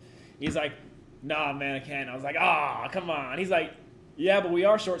dick." He's like, "Nah, man, I can't." I was like, "Ah, come on." He's like, "Yeah, but we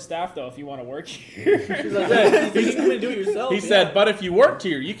are short staffed though. If you want to work here." He's like, "Yeah, you can do it yourself." He yeah. said, "But if you worked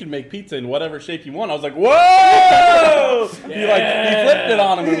here, you can make pizza in whatever shape you want." I was like, "Whoa!" He flipped it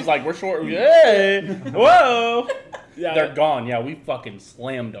on him and was like, "We're short." Hey, whoa! Yeah, They're gone. Yeah, we fucking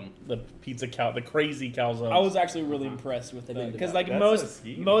slammed them. The pizza cow, the crazy calzones. I was actually really impressed with it because like That's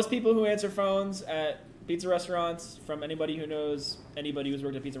so most skeevy. people who answer phones at pizza restaurants, from anybody who knows anybody who's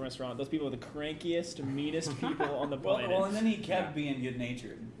worked at a pizza restaurant, those people are the crankiest, meanest people on the planet. Well, and then he kept being good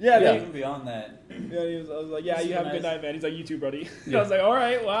natured. Yeah, Yeah. Even beyond that. Yeah, I was like, "Yeah, This you is have a good nice. night, man." He's like, "You too, buddy." Yeah. I was like, "All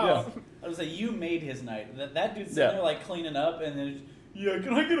right, wow." Yeah. I was like, you made his night. That dude's Yeah. sitting there like cleaning up and then, yeah,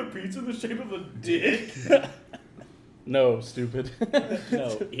 can I get a pizza in the shape of a dick? No, stupid.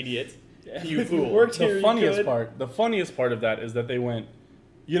 No, idiot. Yeah. You If fool. worked here, you could. The funniest part of that is that they went,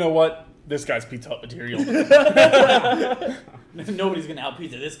 "You know what? This guy's Pizza Hut material." Nobody's gonna out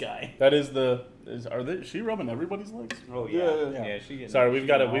pizza this guy. That is is she rubbing everybody's legs? Oh Yeah. yeah. She gets. Sorry, we've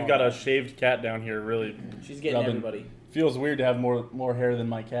got a shaved cat down here. Really She's getting rubbing. everybody. Feels weird to have more hair than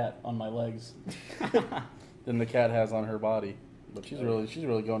my cat on my legs than the cat has on her body. But she's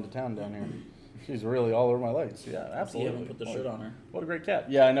really going to town down here. She's really all over my legs. Yeah, absolutely. You haven't put the shirt on her. What a great cat.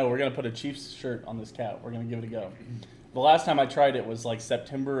 Yeah, I know. We're going to put a Chiefs shirt on this cat. We're going to give it a go. The last time I tried it was like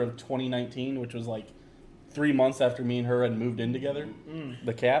September of 2019, which was like 3 months after me and her had moved in together,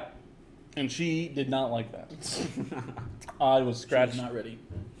 the cat. And she did not like that. I was scratched. She's not ready.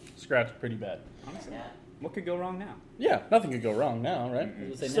 Scratched pretty bad. Honestly, what could go wrong now? Yeah, nothing could go wrong now, right?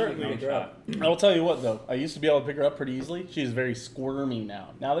 Certainly. I will tell you what, though. I used to be able to pick her up pretty easily. She's very squirmy now.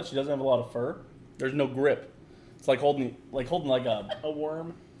 Now that she doesn't have a lot of fur, there's no grip. It's like holding like a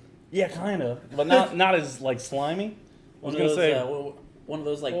worm. Yeah, kind of, but not as like slimy. I was gonna say one of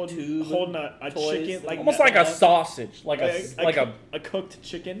those like tube holding a toys, chicken, like almost like a sausage, like a cooked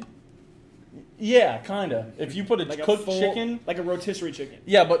chicken. Yeah, kind of. If you put a like cooked chicken, like a rotisserie chicken.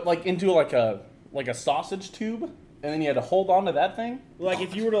 Yeah, but like into like a sausage tube, and then you had to hold on to that thing. Like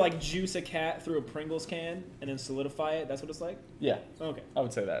if you were to like juice a cat through a Pringles can and then solidify it, that's what it's like. Yeah. Okay. I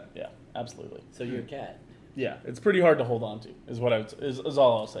would say that. Yeah, absolutely. So you're a cat. Yeah, it's pretty hard to hold on to. Is what is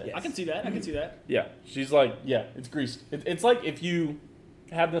all I'll say. Yes. I can see that. I can see that. Yeah, she's like, yeah, it's greased. It's like if you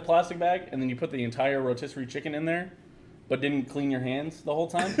have the plastic bag and then you put the entire rotisserie chicken in there, but didn't clean your hands the whole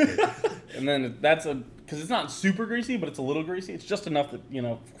time, and then because it's not super greasy, but it's a little greasy. It's just enough that you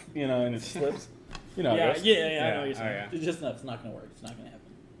know, and it slips. You know. Yeah, I know what you're saying. Yeah. It's just enough. It's not gonna work. It's not gonna happen.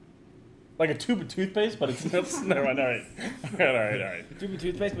 Like a tube of toothpaste, but it's never mind. All right. Tube of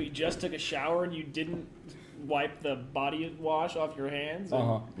toothpaste, but you just took a shower and you didn't wipe the body wash off your hands.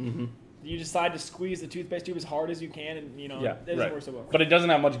 Mm-hmm. You decide to squeeze the toothpaste tube as hard as you can, and it doesn't work so well. But it doesn't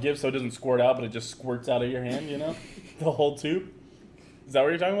have much give, so it doesn't squirt out, but it just squirts out of your hand. The whole tube. Is that what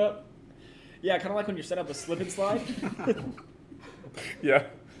you're talking about? Yeah, kind of like when you're set up a slip and slide. Yeah.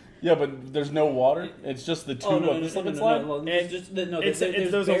 Yeah, but there's no water. It's just the tube of the slip and slide. There's There's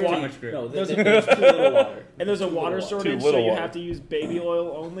too little water. And there's a water shortage, so you have to use baby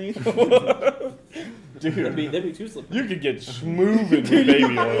oil only. Dude, that'd be too slippery. You could get schmoovin' with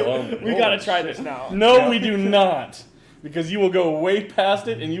baby oil. We gotta try this now. No, we do not. Because you will go way past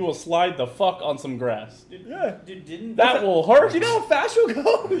it and you will slide the fuck on some grass. Dude, that will hurt. Do you know how fast you'll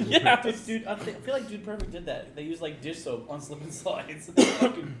go? Yeah. Dude, I feel like Dude Perfect did that. They used like dish soap on slip and slides.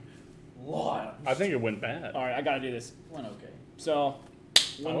 Fucking lot. I think it went bad. All right, I gotta do this. It went okay. So,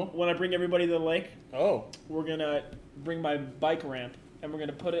 when I bring everybody to the lake, we're gonna bring my bike ramp and we're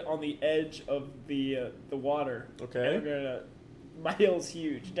gonna put it on the edge of the water. Okay. And my hill's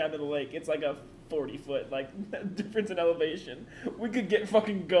huge down to the lake. It's like a 40-foot difference in elevation. We could get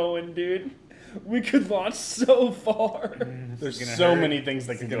fucking going, dude. We could launch so far. There's so many things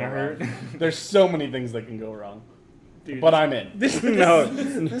that can go wrong. There's so many things that can go wrong. Dude, but I'm in. This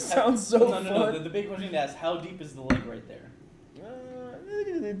sounds so fun. No. The big question to ask: how deep is the lake right there?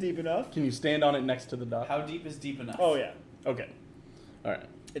 Deep enough. Can you stand on it next to the dock? How deep is deep enough? Oh yeah. Okay. All right.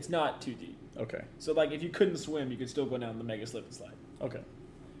 It's not too deep. Okay. So if you couldn't swim, you could still go down the mega slip and slide. Okay.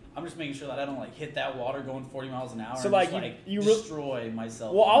 I'm just making sure that I don't hit that water going 40 miles an hour. So and you destroy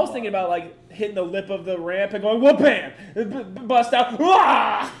myself. Well, I was thinking about hitting the lip of the ramp and going whoop bam, bust out.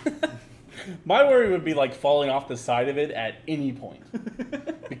 My worry would be falling off the side of it at any point.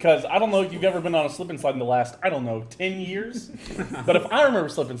 Because I don't know if you've ever been on a slip and slide in the last, 10 years. But if I remember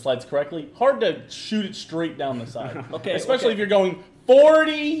slip and slides correctly, hard to shoot it straight down the side. Okay. Especially if you're going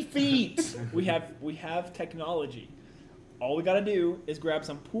 40 feet. We have technology. All we gotta do is grab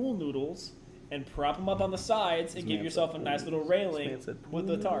some pool noodles and prop them up on the sides and give yourself a nice little railing with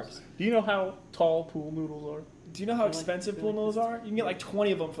the tarps. Do you know how tall pool noodles are? Do you know how expensive pool noodles are? You can get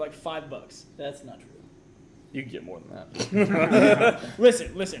 20 of them for $5. That's not true. You can get more than that.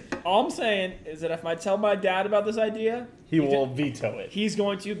 Listen. All I'm saying is that if I tell my dad about this idea, he will veto it. He's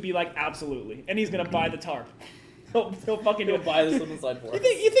going to be absolutely, and he's gonna buy the tarp. He'll fucking buy the slip and slide for us.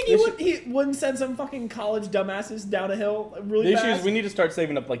 You think he wouldn't send some fucking college dumbasses down a hill really fast? The issue is we need to start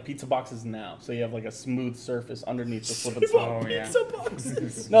saving up pizza boxes now, so you have a smooth surface underneath the slip and slide. Pizza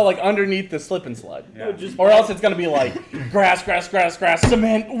boxes. No, underneath the slip and slide. Yeah. Or else it's gonna be grass,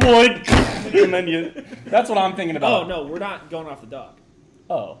 cement, wood, and then that's what I'm thinking about. Oh no, we're not going off the dock.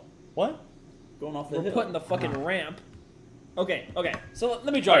 Oh, what? Going off the hill. We're putting the fucking ramp. Okay. So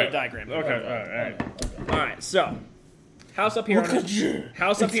let me draw you a diagram. Okay. All right. So, house up here.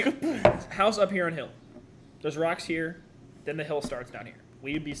 House up here on hill. There's rocks here. Then the hill starts down here.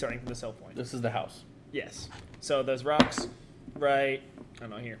 We'd be starting from this hill point. This is the house. Yes. So there's rocks, right? I don't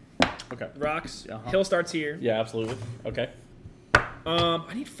know here. Okay. Rocks. Hill starts here. Yeah, absolutely. Okay.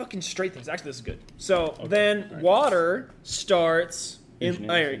 I need fucking straight things. Actually, this is good. So then water starts in.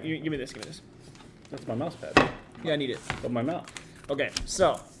 Here, give me this. That's my mouse pad. Yeah, I need it. But my mouth. Okay,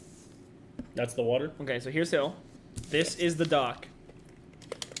 so. That's the water? Okay, so here's hill. This is the dock.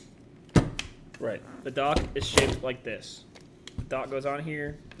 Right. The dock is shaped like this. The dock goes on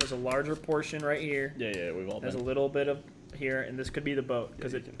here. There's a larger portion right here. Yeah, we've all There's a been. little bit of here, and this could be the boat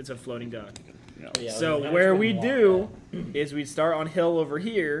because it's a floating dock. Yeah. Yeah, So I where just we wouldn't do want is we start on hill over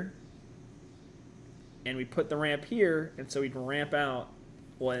here, and we put the ramp here, and so we'd ramp out.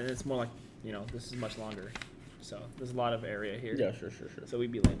 Well, and it's more like, this is much longer. So there's a lot of area here. Yeah, sure. So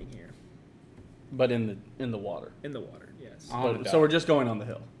we'd be landing here But in the water. in the water. Yes. On the But, dock. so we're just going on the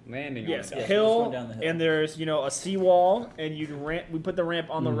hill. Landing Yes, on Yeah, the so hill, just going down the hill. and there's a seawall, and we put the ramp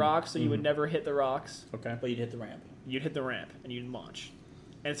on the Mhm. rocks, so you would Mhm. never hit the rocks. Okay. But you'd hit the ramp. You'd hit the ramp, and you'd launch.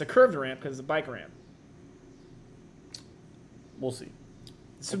 And it's a curved ramp because it's a bike ramp. We'll see.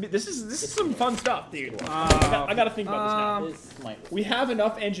 This is some fun stuff, dude. I got to think about this now. This might. We have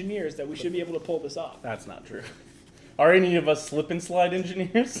enough engineers that we should be able to pull this off. That's not true. Are any of us slip and slide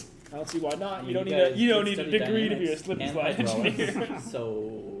engineers? I don't see why not. I mean, You don't guys need a did study degree to be a dynamics slip and and slide hydraulics, engineer.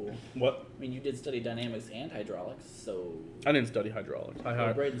 So, What? I mean, you did study dynamics and hydraulics. So, I didn't study hydraulics.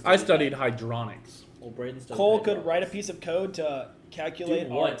 Braden I studied studied hydronics. well, Braden studied. Cole could hydraulics. write a piece of code to calculate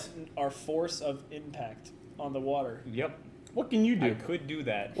Do what? our force of impact on the water. Yep. What can you I do? could do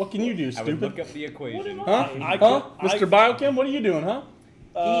that. What can you do, I would look stupid? up the equation. Huh? I Huh? could- Mr. Biochem, what are you doing, huh?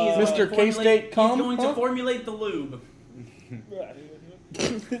 He's Mr. going to K-State formulate- cum, He's going huh? to formulate the lube.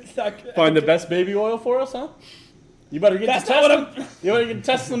 Find the best baby oil for us, huh? You better get That's to not what testing. You better get to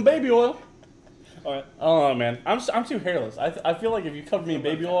test some baby oil. All right. Oh man, I'm too hairless. I feel like if you cover me in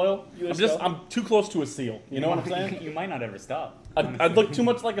baby oil, I'm too close to a seal. You know what I'm saying? You might not ever stop. I'd look too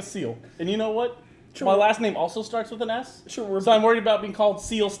much like a seal. And you know what? My last name also starts with an S. Sure, So I'm worried about being called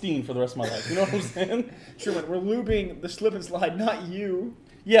Sealstein for the rest of my life. You know what I'm saying? Sherman, we're lubing the slip and slide, not you.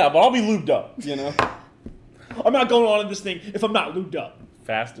 Yeah, but I'll be lubed up. You know. I'm not going on in this thing if I'm not lubed up.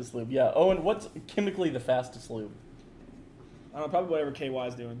 Fastest lube. Yeah. Oh, and what's chemically the fastest lube? I don't know, probably whatever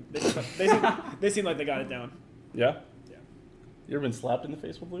KY's doing. They seem like they got it down. Yeah. Yeah. You ever been slapped in the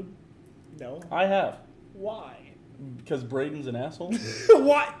face with lube? No. I have. Why? Because Braden's an asshole.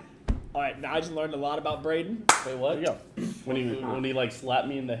 What? All right, now I just learned a lot about Braden. Wait, what? There you go. When he like slapped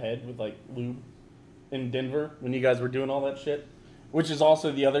me in the head with like lube in Denver when you guys were doing all that shit, which is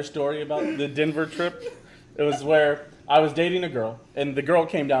also the other story about the Denver trip. It was where I was dating a girl, and the girl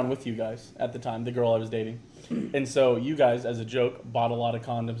came down with you guys at the time. The girl I was dating, and so you guys, as a joke, bought a lot of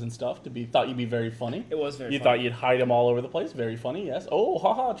condoms and stuff thought you'd be very funny. It was very You funny. thought you'd hide them all over the place. Very funny, yes. Oh,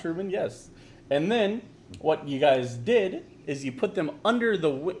 haha, Truman, yes. And then what you guys did is you put them under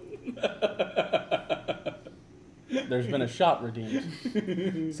the. There's been a shot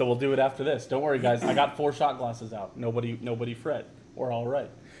redeemed, so we'll do it after this. Don't worry, guys. I got 4 shot glasses out. Nobody fret. We're all right.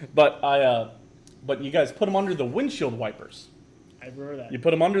 But you guys put them under the windshield wipers. I remember that. You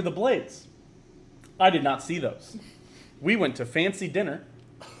put them under the blades. I did not see those. We went to fancy dinner.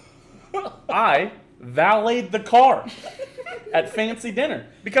 I valeted the car at fancy dinner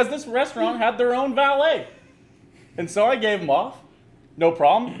because this restaurant had their own valet. And so I gave them off. No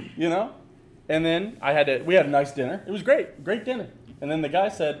problem, you know. And then we had a nice dinner. It was great. Great dinner. And then the guy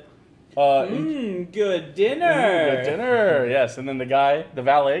said, Good dinner. good dinner, yes. And then the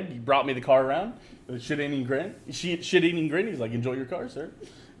valet, he brought me the car around. With shit-eating grin. Shit-eating grin. He's like, enjoy your car, sir.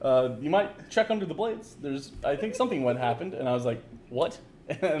 You might check under the blades. I think something went happened. And I was like, what?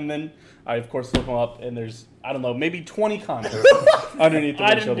 And then I, of course, look them up, and there's, I don't know, maybe 20 condoms underneath the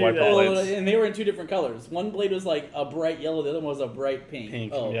I didn't windshield do wiper that. Well, blades. and they were in 2 different colors. One blade was like a bright yellow, the other one was a bright pink.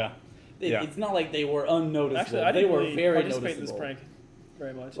 Pink, Oh. yeah. It's not like they were unnoticeable. Actually, I they didn't were really very participate in this noticeable. prank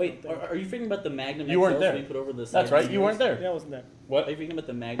very much. Wait, are you thinking about the Magnum You weren't XLs there. we put over the side That's right, view you weren't mirrors? there. Yeah, I wasn't there. What? Are you thinking about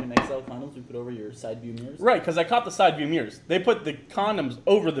the Magnum XL condoms we put over your side view mirrors? Right, because I caught the side view mirrors. They put the condoms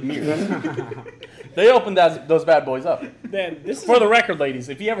over the mirrors. They opened those bad boys up. Then this is For the record, ladies,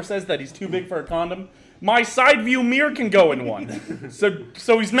 if he ever says that he's too big for a condom, my side view mirror can go in one.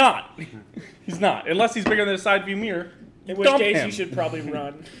 So he's not. He's not. Unless he's bigger than a side view mirror. in which dump case him. you should probably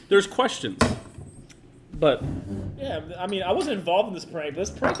run. There's questions. But Yeah, I mean, I wasn't involved in this prank, but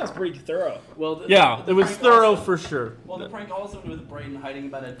this prank sounds pretty thorough. Well, yeah, the it was prank thorough also- for sure. Well, the prank also with Braden hiding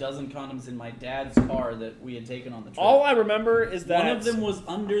about a dozen condoms in my dad's car that we had taken on the trip. All I remember is that One of them was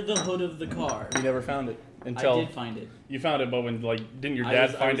under the hood of the car. You never found it I until did find it. you found it, but when didn't your I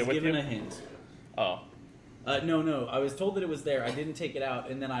dad was find it with given you? a hint. Oh, No. I was told that it was there. I didn't take it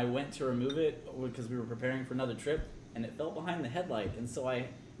out, and then I went to remove it because we were preparing for another trip, and it fell behind the headlight. And so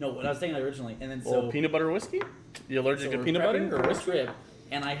what I was saying originally, and then well, so peanut butter whiskey? You allergic so to we're peanut prepping butter or for a whiskey? trip,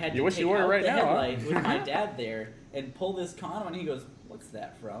 and I had You to wish take you were out right the now, huh? headlight with my dad there and pull this condom, and he goes, "What's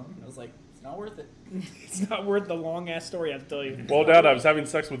that from?" And I was like, "It's It's not worth it. It's not worth the long ass story I have to tell you. Well, Dad, I was having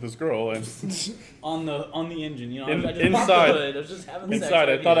sex with this girl, and on the engine, you know. In- I just inside- popped the hood. I was just having sex. inside,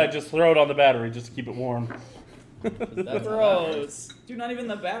 I thought I'd just throw it on the battery just to keep it warm. That's Gross. Dude, not even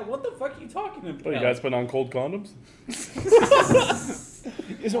the bat. What the fuck are you talking about? What, you guys put on cold condoms?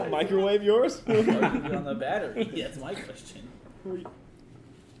 Is it microwave yours? Are you on the battery? That's my question.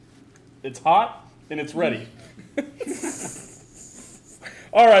 It's hot and it's ready.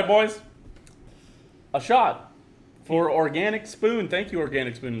 All right, boys. A shot for Organic Spoon. Thank you,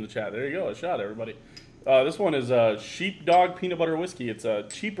 Organic Spoon, in the chat. There you go. A shot, everybody. This one is Sheepdog Peanut Butter Whiskey. It's a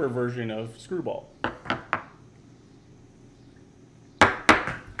cheaper version of Screwball.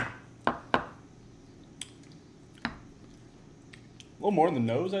 A little more in the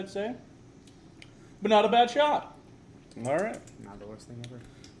nose, I'd say. But not a bad shot. All right. Not the worst thing ever.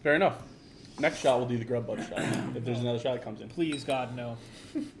 Fair enough. Next shot, we'll do the Grub Bud shot. If there's another shot that comes in. Please, God, no.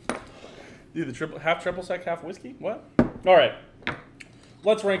 Do the triple sec, half whiskey? What? All right.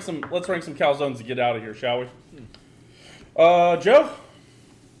 Let's rank some calzones to get out of here, shall we? Joe?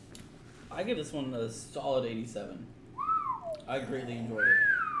 I give this one a solid 87. I greatly enjoyed it.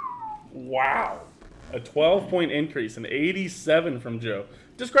 Wow. A 12-point increase, an 87 from Joe.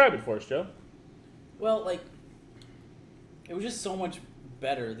 Describe it for us, Joe. Well, like, it was just so much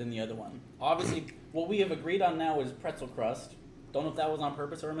better than the other one. Obviously, what we have agreed on now is pretzel crust. Don't know if that was on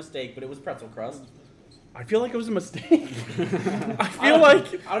purpose or a mistake, but it was pretzel crust. I feel like it was a mistake. I feel like...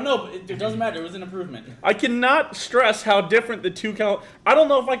 I don't know, but it doesn't matter. It was an improvement. I cannot stress how different the two I don't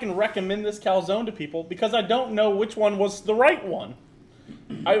know if I can recommend this calzone to people because I don't know which one was the right one.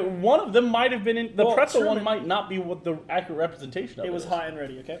 One of them might have been in... The pretzel one might not be what the accurate representation of it It was is. hot and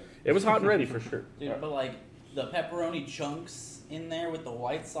ready, okay? It was hot and ready for sure. Dude, but like, the pepperoni chunks in there with the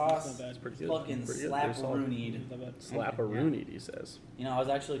white sauce, Not bad. It's pretty good. fucking Pretty good. Pretty solid. slap-a-roonied. Not bad. Slap-a-roonied, he says. You know, I was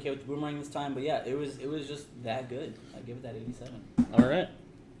actually okay with the boomerang this time, but yeah, it was just that good. I give it that 87. All right.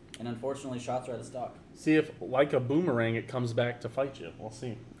 And unfortunately, shots are out of stock. See if, like a boomerang, it comes back to fight you. We'll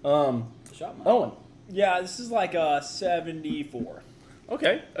see. The shot might. Owen. Yeah, this is like a 74.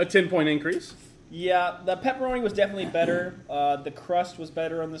 Okay. A 10-point increase. Yeah, the pepperoni was definitely better. The crust was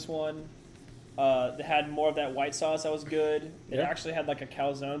better on this one. It had more of that white sauce that was good. It Yeah. actually had like a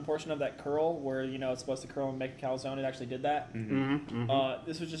calzone portion of that curl where, you know, it's supposed to curl and make a calzone. It actually did that. Mm-hmm.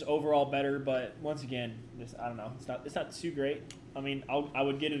 This was just overall better, but once again, I don't know. It's not too great. I mean, I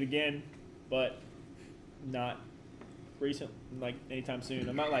would get it again, but not recent, like anytime soon.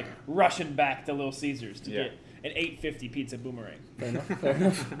 I'm not like rushing back to Little Caesars to get an $8.50 pizza boomerang. Fair enough. Fair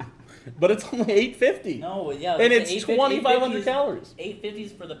enough. But it's only $8.50. No, yeah. And it's 2,500 calories. 850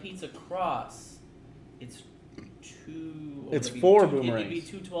 is for the pizza cross. It's two. It's it'd be 4 two- boomerangs. It'd be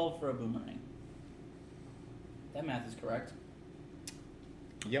 212 for a boomerang. That math is correct.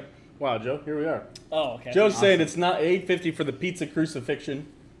 Yep. Wow, Joe, here we are. Oh, okay. Joe's saying it's not $8.50 for the pizza crucifixion,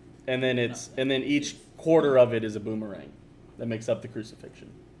 and then each quarter of it is a boomerang that makes up the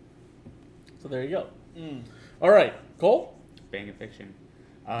crucifixion. So there you go. All right, Cole. Bang of fiction.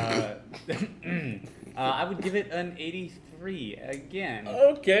 I would give it an 83 again.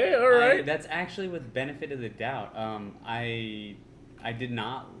 Okay, all right. That's actually with benefit of the doubt. I did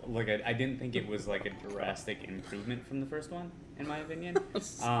not I didn't think it was like a drastic improvement from the first one, in my opinion.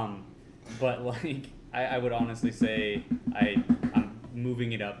 But like I would honestly say I'm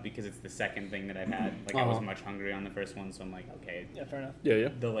moving it up because it's the second thing that I've had. Like I was much hungrier on the first one, so I'm like, okay, Yeah, fair enough. Yeah.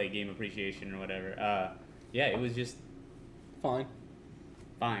 the late game appreciation or whatever. Yeah, it was just Fine.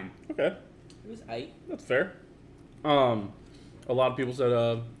 fine. Okay, It was aight. that's fair. A lot of people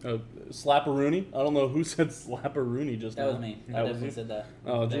said slap-a-rooney. I don't know who said slap-a-rooney just now. That was me. I That was definitely you? said that.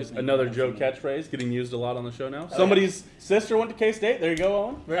 Oh, That jeez. was me. Another That was Joe me. catchphrase getting used a lot on the show now. Somebody's sister went to K-State. There you go,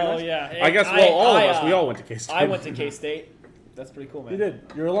 Owen. Very Oh, nice. yeah. I guess, well, all of us, we all went to K-State. I went to K-State. That's pretty cool, man. You did.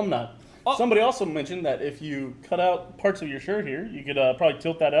 You're alumni. Oh. Somebody also mentioned that if you cut out parts of your shirt here, you could probably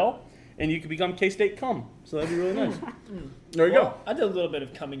tilt that L, and you could become K-State cum. So that'd be really nice. There you Well, I did a little bit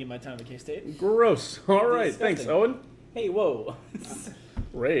of coming in my time at K-State. go. Gross. All right. Thanks, Disgusting. Owen. Hey, whoa.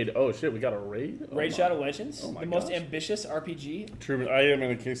 Raid. Oh, shit. We got a raid? Oh, Raid my. Shadow Legends, Oh my the most gosh. ambitious RPG. True. I am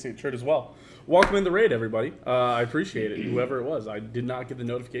in a K-State shirt as well. Welcome in the raid, everybody. I appreciate it, whoever it was. I did not get the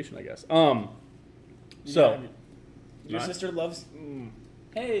notification, I guess. So, Yeah, your Nice. sister loves.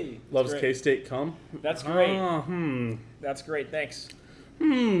 Hey. loves great. K-State cum. That's great. That's great. Thanks.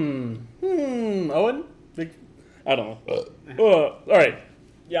 Owen? I don't know. All right.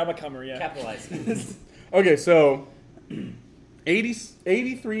 Yeah, I'm a cummer. Yeah. Capitalize. Okay, so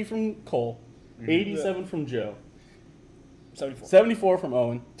 83 from Cole, 87 from Joe, 74. 74 from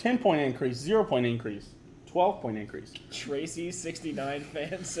Owen, 10-point increase, 0-point increase, 12-point increase. Tracy69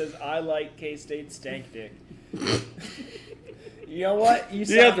 fan says, I like K-State stank dick. You know what? You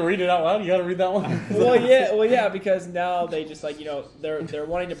have to read it out loud? You got to read that one? Well, yeah, because now they just like, they're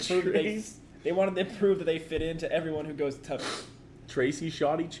wanting to prove that they wanted to prove that they fit into everyone who goes to Tubby's. Tracy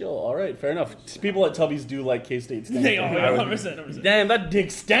Shoddy Chill. All right, fair enough. People at Tubby's do like K-State stank. They are 100%. Damn, that dick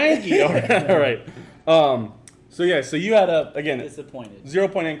stanky. All right. So you had again, disappointed.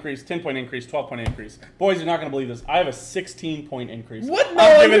 0-point increase, 10-point increase, 12-point increase. Boys, you're not going to believe this. I have a 16-point increase. What? No,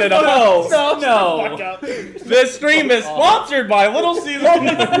 I'm giving it a no. This stream is sponsored by Little Caesars.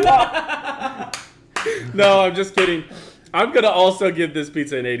 No, I'm just kidding. I'm going to also give this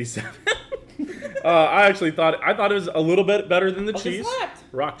pizza an 87. I thought it was a little bit better than the cheese.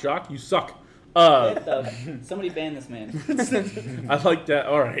 Rock Jock, you suck. Somebody ban this man. I like that.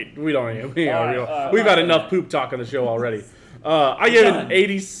 All right, we've had enough poop talk on the show already. I gave it an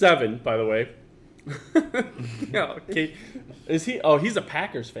 87, by the way. Yeah, okay. Is he? Oh, he's a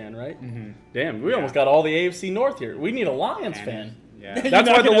Packers fan, right? Mm-hmm. Damn, we almost got all the AFC North here. We need a Lions fan. Yeah. That's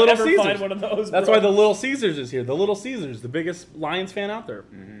why the Little Caesars. Find one of those, that's why the Little Caesars is here. The Little Caesars, the biggest Lions fan out there.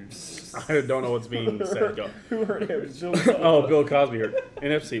 Mm-hmm. I don't know what's being said. Who heard him? Oh, Bill Cosby heard.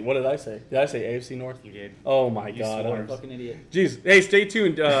 NFC. What did I say? Did I say AFC North? You did. Oh my God! I'm a fucking idiot. Jeez. Hey, stay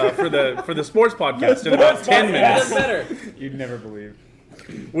tuned for the sports podcast in about 10 minutes. Better. You'd never believe.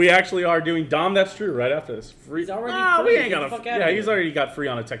 We actually are doing Dom. That's true. Right after this, free. He's already free. We ain't got yeah, he's already got free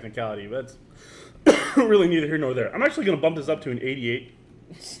on a technicality. But that's really neither here nor there. I'm actually going to bump this up to an 88.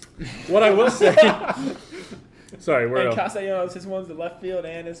 What I will say. Sorry, we're. And Castellanos, his one's the left field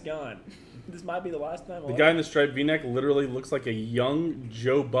and it's gone. This might be the last time. The guy in the striped V-neck literally looks like a young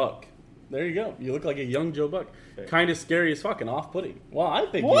Joe Buck. There you go. You look like a young Joe Buck. Kind of scary as fucking off-putting. Well, I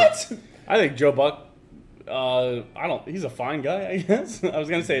think. What? I think Joe Buck. He's a fine guy, I guess. I was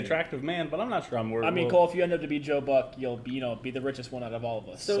gonna say attractive man, but I'm not sure I'm worried. I mean, Cole, if you end up to be Joe Buck, you'll be the richest one out of all of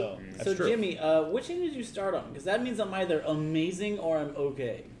us. So Jimmy, which end did you start on? Because that means I'm either amazing or I'm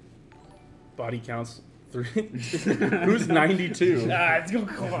okay. Body counts 3. Who's 92? Let's go.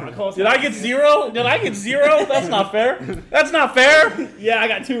 Come on, Cole. Did I get 0? Did I get 0? That's not fair. That's not fair. Yeah, I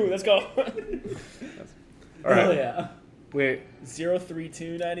got 2. Let's go. All right. Oh yeah. Wait.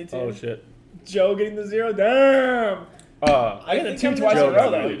 03292. Oh shit. Joe getting the 0. Damn. I got a 2 twice in a row,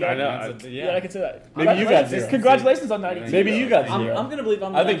 though. I know. Yeah, I can say that. Maybe you got 0. Congratulations on 92. Maybe you got 0. I'm gonna believe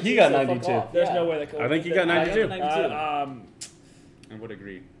I'm. I think he got 92. There's no way that Cole. I think he got 92. I would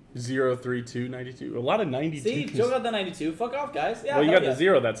agree. 03292. A lot of 92. See, Joe got the 92. Fuck off, guys. Yeah. Well, you got the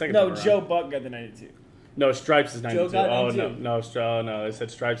 0 that second time around. Joe Buck got the 92. No, Stripes is 92. Joe got 92. No, they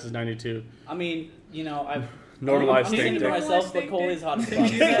said Stripes is 92. I mean, I've normalized I'm steak to dick. myself, but Cole is hot as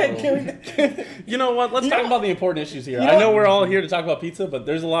fuck. You know what? Let's talk about the important issues here. I know we're all here to talk about pizza, but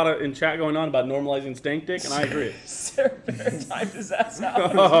there's a lot in chat going on about normalizing stank dick, and I agree. Sarah timed his ass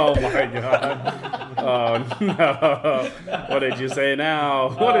out. Oh my God. Oh no. What did you say now?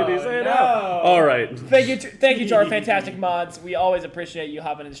 What did he say now? All right. Thank you to our fantastic mods. We always appreciate you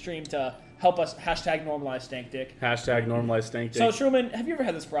hopping in the stream to help us #normalize stank dick. #normalize stank dick. So Truman, have you ever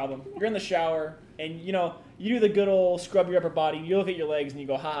had this problem? You're in the shower and you do the good old scrub your upper body. You look at your legs and you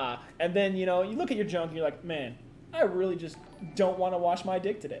go ha, and then you look at your junk and you're like, man, I really just don't want to wash my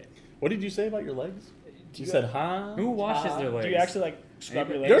dick today. What did you say about your legs? You said ha. Who washes their legs? Do you actually scrub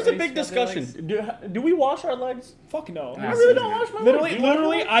your legs? There's a big discussion. Do we wash our legs? Fuck no. I really don't wash my legs.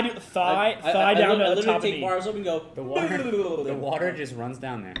 Literally, I do thigh down to the top of the knee. bars up and go. The water just runs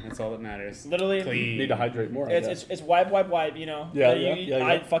down there. That's all that matters. Literally, Clean. Need to hydrate more. It's wipe. Yeah.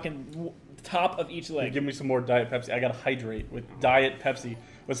 I fucking top of each leg. Give me some more Diet Pepsi. I gotta hydrate with Diet Pepsi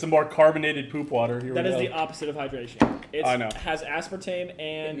with some more carbonated poop water. That is the opposite of hydration. I know. It has aspartame Hit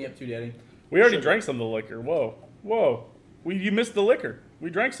and. me up too, Daddy. We already drank some of the liquor. Whoa. You missed the liquor.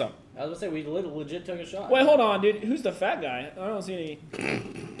 We drank some. I was gonna say we legit took a shot. Wait, hold on, dude. Who's the fat guy? I don't see any.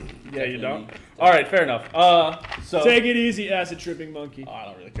 Yeah, you don't. All right, fair enough. So take it easy, acid tripping monkey. I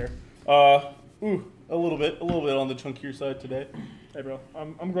don't really care. A little bit on the chunkier side today. Hey, bro,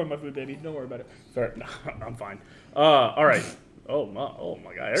 I'm growing my food, baby. Don't worry about it. Fair. No, I'm fine. All right. Oh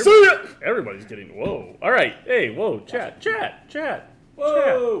my God. Everybody's getting whoa. All right. Hey, whoa. Chat.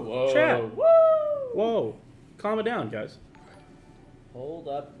 Whoa. Chat. Whoa. Calm it down, guys. Hold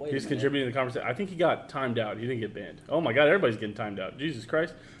up. Wait. He's contributing to the conversation. I think he got timed out. He didn't get banned. Oh my God. Everybody's getting timed out. Jesus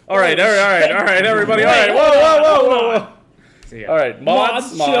Christ. All right. Everybody. All right. Whoa. All right.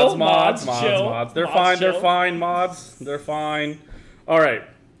 Mods. They're fine. Mods. They're fine. All right.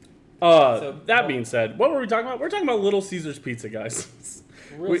 That being said, what were we talking about? We're talking about Little Caesars Pizza, guys.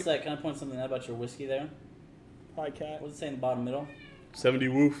 Real sec, can I point something out about your whiskey there? Hi, cat. What does it say in the bottom middle? 70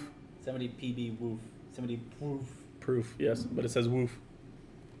 woof. 70 PB woof. Somebody Proof, yes, but it says woof.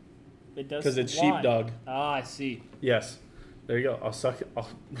 It does. Because it's why? sheepdog. Ah, I see. Yes. There you go. I'll suck it. All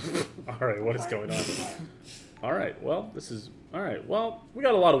right, what is going on? All right, well, this is... All right, well, we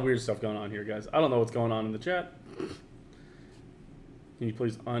got a lot of weird stuff going on here, guys. I don't know what's going on in the chat. Can you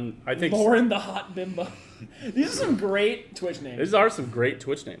please I think... Lauren the Hot Bimbo. These are some great Twitch names. These are some great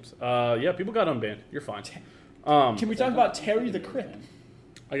Twitch names. Yeah, people got unbanned. You're fine. Can we talk about Terry the Crip?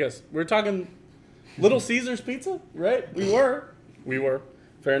 I guess. We're talking Little Caesars Pizza, right? We were.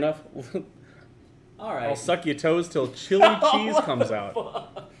 Fair enough. All right. I'll suck your toes till chili cheese comes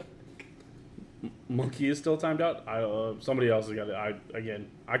out. Monkey is still timed out. Somebody else has got it. I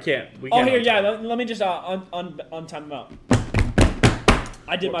can't. We can't. Here, yeah. Let me just untime him out.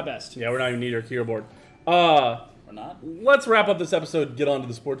 I did my best. Yeah, we're not even near our keyboard. Or not? Let's wrap up this episode and get on to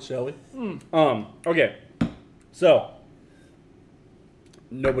the sports, shall we? Okay. So,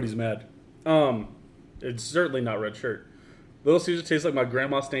 nobody's mad. It's certainly not red shirt. Little Caesar tastes like my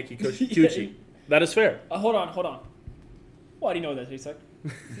grandma's stanky coochie. That is fair. Hold on. Why do you know what that tastes like?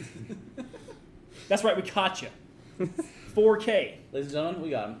 That's right, we caught you. 4K. Ladies and gentlemen, we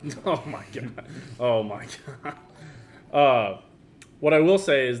got him. Oh my god. What I will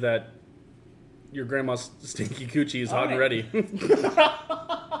say is that your grandma's stinky coochie is hot and ready.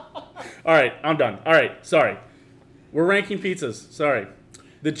 All right, I'm done. All right, sorry. We're ranking pizzas. Sorry.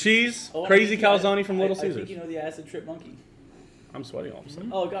 The cheese, crazy calzone from Little Caesars. I think you know the acid trip monkey. I'm sweating all of a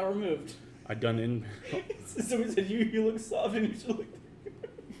sudden. Oh, it got removed. I done in. Someone said you look soft and you should look.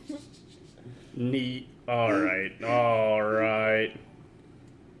 Neat. All right.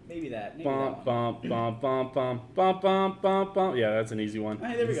 Maybe that. Bump, bump, bump, bump, bump, bump, bump, bump, bump. Yeah, that's an easy one.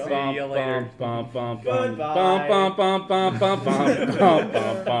 Hey, there we go. Bump, See you later. bump, bump, bump, Goodbye. bump, bump, bump, bump, bump, bump, bump,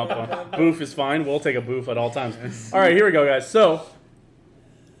 bump, bump, bump. Boof is fine. We'll take a boof at all times. All right, here we go, guys. So,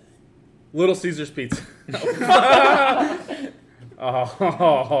 Little Caesars Pizza.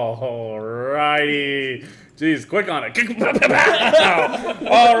 All righty. Jeez, quick on it.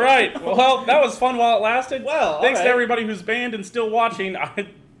 All right. Well, that was fun while it lasted. Well, thanks to everybody who's banned and still watching.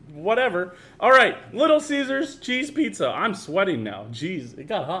 Whatever. All right. Little Caesars cheese pizza. I'm sweating now. Jeez, it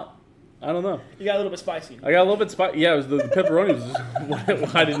got hot. I don't know. You got a little bit spicy. I got a little bit spicy. Yeah, it was the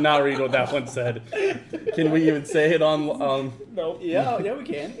pepperoni. I did not read what that one said. Can we even say it on? No. Yeah, we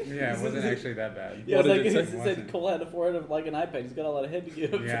can. Yeah, it wasn't actually that bad. Yeah, What it's did like it it say? said Cole had a forehead of like an iPad. He's got a lot of head to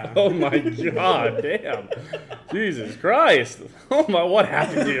give. Yeah. Oh my God! Damn! Jesus Christ! Oh my! What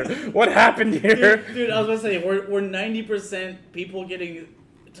happened here? What happened here? Dude, I was gonna say we're 90% people getting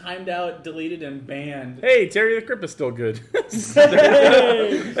timed out, deleted, and banned. Hey, Terry the Crip is still good. Hey,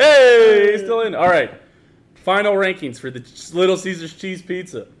 he's still in. All right. Final rankings for the Little Caesars cheese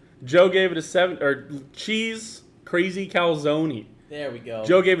pizza. Joe gave it a 7, or cheese crazy calzone. There we go.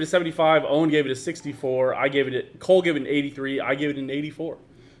 Joe gave it a 75. Owen gave it a 64. Cole gave it an 83. I gave it an 84.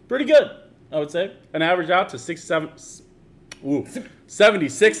 Pretty good, I would say. An average out to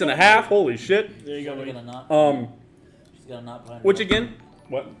 76 and a half. Holy shit. There you go, buddy. She's got a knot behind her. Which again?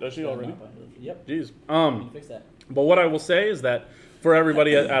 What does she already? Yep. Jeez. You fix that. But what I will say is that for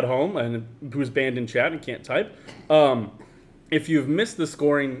everybody at home and who's banned in chat and can't type, if you've missed the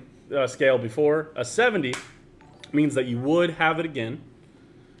scoring scale before, a 70 means that you would have it again.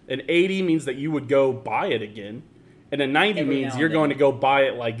 An 80 means that you would go buy it again. And a 90 means you're going to go buy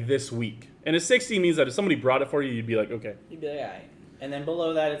it like this week. And a 60 means that if somebody brought it for you, you'd be like, okay. You'd be like, all right. And then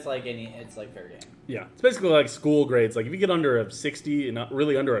below that, it's like fair game. Yeah, it's basically like school grades. Like if you get under a 60 and not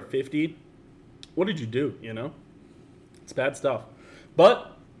really under a 50, what did you do? You know, it's bad stuff.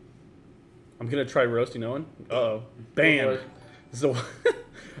 But I'm gonna try roasting Owen. Bam. So,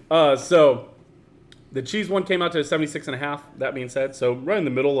 so the cheese one came out to 76.5. That being said, so right in the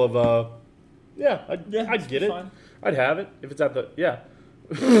middle of I'd get it. Fine. I'd have it if it's at the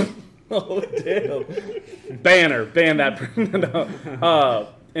Oh damn! Ban that.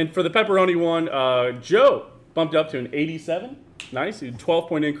 And for the pepperoni one, Joe bumped up to an 87. Nice, a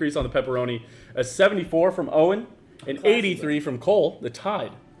 12-point increase on the pepperoni. A 74 from Owen, an 83 from Cole, the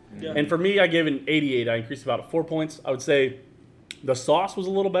tied. Yeah. And for me, I gave it an 88. I increased about 4 points. I would say the sauce was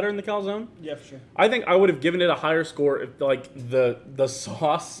a little better in the calzone. Yeah, for sure. I think I would have given it a higher score if the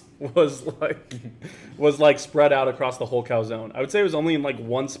sauce was like spread out across the whole calzone. I would say it was only in like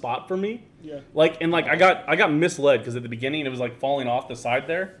one spot for me. Yeah. I got misled because at the beginning it was like falling off the side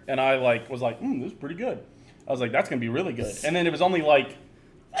there, and I was like, this is pretty good. I was like, that's gonna be really good. And then it was only like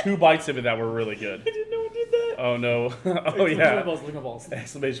 2 bites of it that were really good. I didn't know it did that. Oh no! Oh yeah! Ligma balls.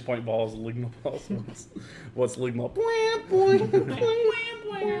 Exclamation point balls, ligma balls. What's ligma?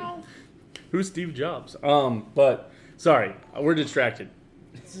 Who's Steve Jobs? But sorry, we're distracted.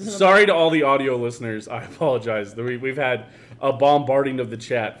 Sorry to all the audio listeners. I apologize. We've had a bombarding of the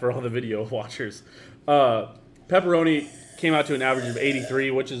chat for all the video watchers. Pepperoni came out to an average of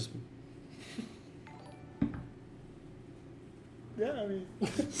 83, which is... Yeah, I mean...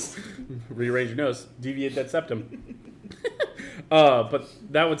 Rearrange your nose. Deviate that septum. But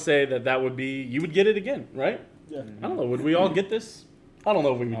that would say that would be... You would get it again, right? Yeah. I don't know. Would we all get this? I don't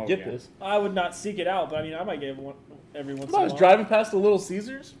know if we would get this. I would not seek it out, but I mean, I might get one every once in a I while. was driving past the Little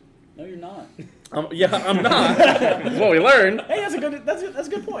Caesars. No, you're not. Yeah, I'm not. That's what we learned. Hey, that's a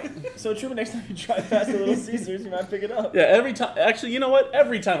good point. So Truman, next time you drive past the Little Caesars, you might pick it up. Yeah, every time. Actually, you know what?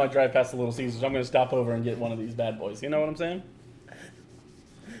 Every time I drive past the Little Caesars, I'm going to stop over and get one of these bad boys. You know what I'm saying?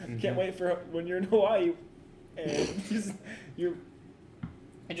 Can't wait for when you're in Hawaii and you're.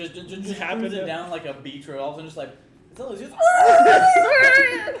 It just happened cruising to- down like a beach road. All of a sudden, just like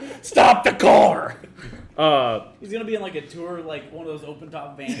Stop the car! he's gonna be in like a tour, like one of those open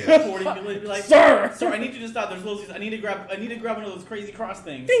top vans. 40 people, he'd be like, Sir! I need you to stop. There's little. I need to grab one of those crazy cross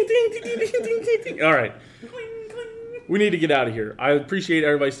things. Ding, ding, ding, ding, ding, ding, ding. All right. We need to get out of here. I appreciate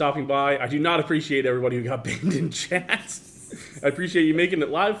everybody stopping by. I do not appreciate everybody who got banned in chats. I appreciate you making it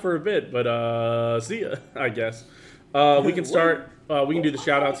live for a bit, but see ya, I guess. We can start. We can do the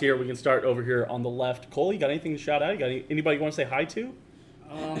shout outs here. We can start over here on the left. Cole, you got anything to shout out? You got anybody you want to say hi to?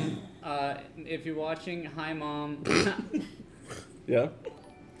 If you're watching, hi mom. Yeah.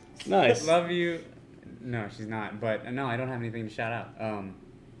 Nice. Love you. No, she's not. But no, I don't have anything to shout out.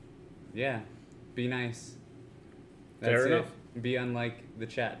 Yeah, be nice. That's Fair it. enough. Be unlike the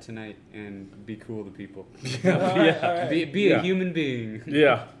chat tonight and be cool to people. Yeah. Be a human being.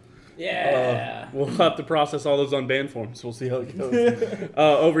 Yeah. Yeah. We'll have to process all those unbanned forms. We'll see how it goes.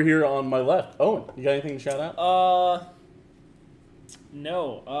 Over here on my left, Owen, you got anything to shout out?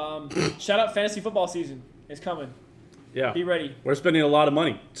 No. Shout out fantasy football season. It's coming. Yeah. Be ready. We're spending a lot of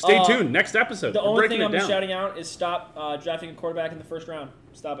money. Stay tuned. Next episode. The We're only breaking thing it I'm down. shouting out is stop drafting a quarterback in the first round.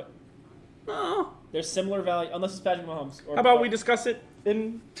 Stop it. Oh. There's similar value, unless it's Patrick Mahomes. Or, How about we discuss it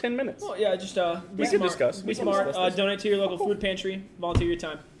in 10 minutes? Well, yeah, just be We can smart. discuss. Be We can smart. discuss this. Donate to your local food pantry. Volunteer your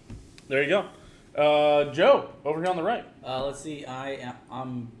time. There you go. Joe, over here on the right. Let's see.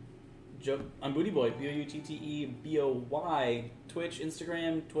 I'm Booty Boy. BOUTTEBOY. Twitch,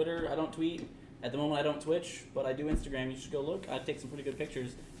 Instagram, Twitter. I don't tweet. At the moment, I don't Twitch, but I do Instagram. You should go look. I take some pretty good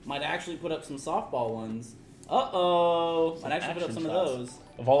pictures. Might actually put up some softball ones. Might actually put up some of those.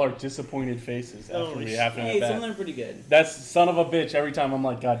 Of all our disappointed faces after we happened Hey, at some of that. them are pretty good. That's son of a bitch. Every time I'm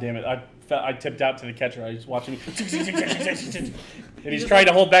like, God damn it. I tipped out to the catcher. I was watching him. And he's trying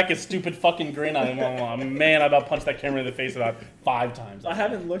to hold back his stupid fucking grin on him. Oh, man, I about punched that camera in the face about 5 times. I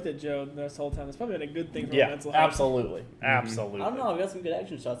haven't looked at Joe this whole time. It's probably been a good thing for my Yeah, mental health. absolutely. Absolutely. I don't know. I've got some good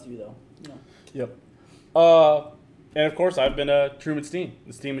action shots of you, though. No. Yep. And of course, I've been Truman Steen,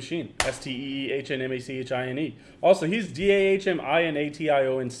 the Steam Machine. STEEHNMACHINE. Also, he's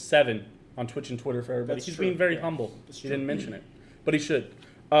DAHMINATION7 on Twitch and Twitter for everybody. That's He's true. being very Yeah. humble. That's He true. didn't mention it, but he should.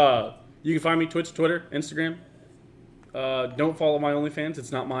 You can find me Twitch, Twitter, Instagram. Don't follow my OnlyFans.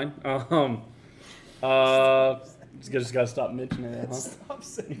 It's not mine. Just gotta stop mentioning it, huh? Stop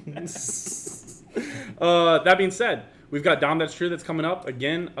saying that. That being said, we've got Dom That's True that's coming up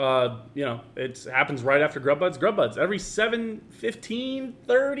again. It happens right after Grub Buds. Grub Buds every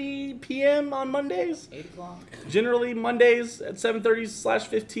 7:30 p.m. on Mondays. 8 o'clock. Generally Mondays at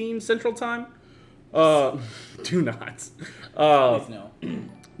 7:30/15 Central Time. Do not. Please no.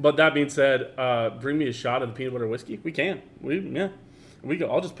 But that being said, bring me a shot of the peanut butter whiskey. We can. We go.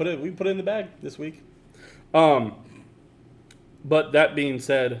 I'll just put it. We can put it in the bag this week. But that being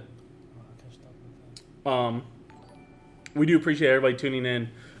said, we do appreciate everybody tuning in.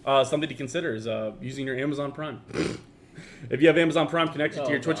 Something to consider is using your Amazon Prime. If you have Amazon Prime connected to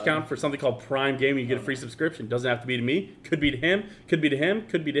your Twitch account for something called Prime Gaming, you get a free subscription. Doesn't have to be to me. Could be to him. Could be to him.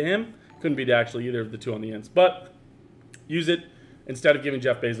 Could be to him. Couldn't be to actually either of the two on the ends. But use it instead of giving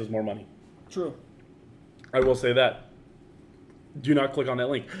Jeff Bezos more money. True. I will say that. Do not click on that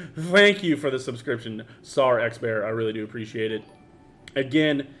link. Thank you for the subscription, Sar X-Bear. I really do appreciate it.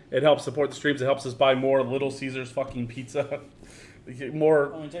 Again, it helps support the streams. It helps us buy more Little Caesars fucking pizza. More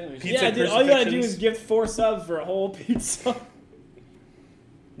pizza Yeah, dude, all you gotta do crucifixions. is give 4 subs for a whole pizza.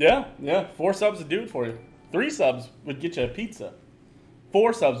 Yeah. 4 subs would do it for you. 3 subs would get you a pizza.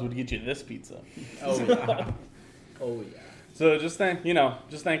 4 subs would get you this pizza. Oh, yeah. Oh, yeah. So just think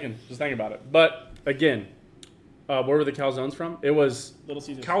about it. But again, where were the calzones from? It was Little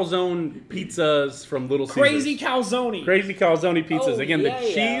Caesars. calzone pizzas from Little Caesars. Crazy calzone. Crazy calzone pizzas. Oh, Again, yeah, the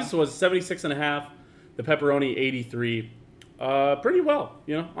cheese was 76.5, the pepperoni 83. Pretty well,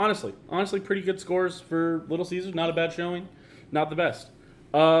 honestly, pretty good scores for Little Caesars. Not a bad showing, not the best.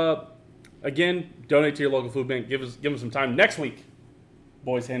 Again, donate to your local food bank. Give them some time. Next week,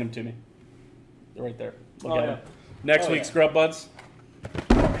 boys, hand them to me. They're right there. Look at them. Next week's Grub Buds.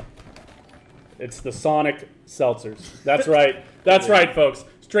 It's the Sonic Seltzers. That's right. That's right, folks.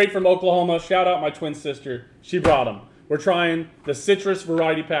 Straight from Oklahoma. Shout out my twin sister. She brought them. We're trying the citrus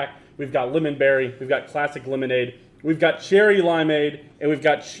variety pack. We've got lemon berry. We've got classic lemonade. We've got cherry limeade. And we've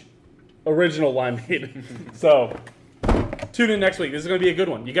got original limeade. So, tune in next week. This is going to be a good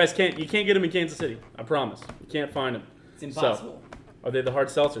one. You can't get them in Kansas City. I promise. You can't find them. It's impossible. So, are they the hard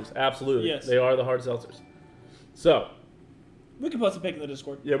seltzers? Absolutely. Yes. They are the hard seltzers. So, we can post a pic in the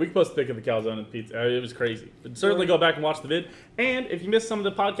Discord. yeah, we can post a pic of the calzone and pizza. It was crazy. But certainly go back and watch the vid. And if you missed some of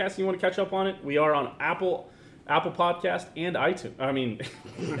the podcasts and you want to catch up on it, we are on Apple Podcast and iTunes. I mean,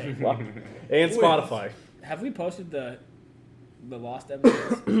 and Spotify. Have we posted the lost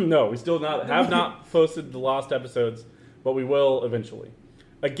episodes? No, we still have not posted the lost episodes, but we will eventually.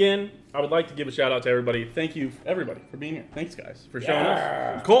 Again, I would like to give a shout out to everybody. Thank you, everybody, for being here. Thanks, guys, for showing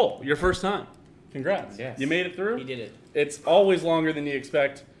us. Cole, your first time. Congrats. Yes. You made it through? He did it. It's always longer than you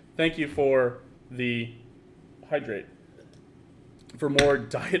expect. Thank you for the hydrate. For more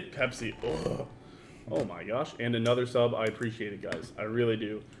Diet Pepsi. Ugh. Oh my gosh. And another sub. I appreciate it, guys. I really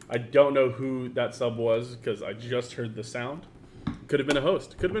do. I don't know who that sub was because I just heard the sound. Could have been a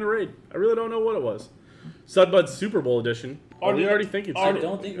host. Could have been a raid. I really don't know what it was. Sudbud's Super Bowl edition. Are we already thinking Super Bowl? I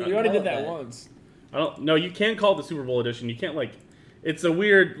don't think we already did that once. I don't. No, you can call it the Super Bowl edition. You can't It's a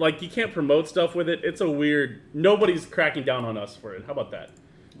weird, you can't promote stuff with it. It's a weird, nobody's cracking down on us for it. How about that?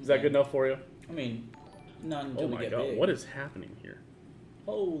 Is that good enough for you? I mean, not until Oh we my get god, big. what is happening here?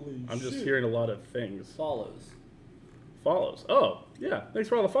 Holy I'm just shit. hearing a lot of things. Follows. Follows. Oh, yeah. Thanks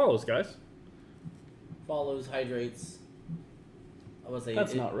for all the follows, guys. Follows, hydrates. I would say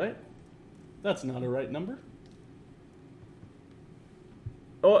That's not right. That's not a right number.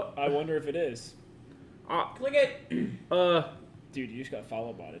 Oh, I wonder if it is. Click it. Dude, you just got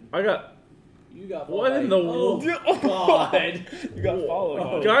follow botted. I got. You got What in the world? Oh, God. You got follow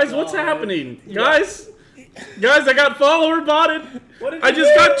botted. Guys, what's happening? Guys, I got follower botted. What did I you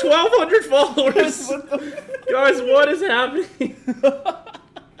just do? got 1,200 followers. Guys, what is happening?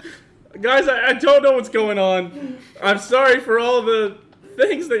 Guys, I don't know what's going on. I'm sorry for all the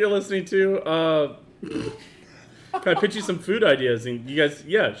things that you're listening to. Can I pitch you some food ideas? And you guys,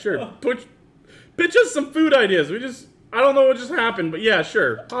 yeah, sure. Pitch us some food ideas. I don't know what just happened, but yeah,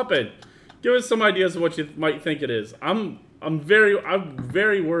 sure. Hop in. Give us some ideas of what you might think it is. I'm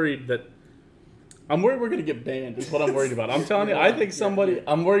very worried that. I'm worried we're gonna get banned. Is what I'm worried about. I'm telling you, I think somebody.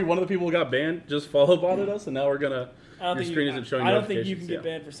 I'm worried one of the people who got banned just follow botted us, and now we're gonna. Your screen isn't showing. I don't think you can notifications, get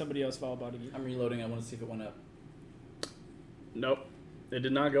banned for somebody else follow botting you. I'm reloading. I want to see if it went up. Nope, it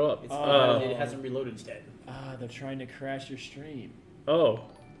did not go up. It hasn't reloaded yet. They're trying to crash your stream. Oh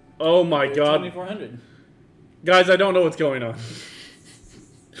my God, 2400. guys, I don't know what's going on.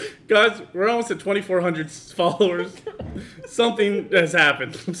 Guys, we're almost at 2,400 followers. Something has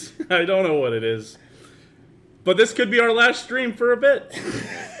happened. I don't know what it is. But this could be our last stream for a bit.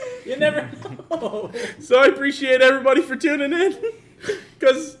 You never know. So I appreciate everybody for tuning in.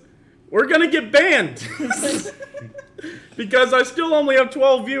 Because we're going to get banned. Because I still only have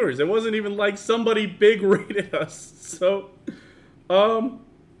 12 viewers. It wasn't even like somebody big rated us. So,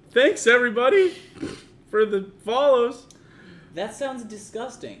 thanks everybody for the follows. That sounds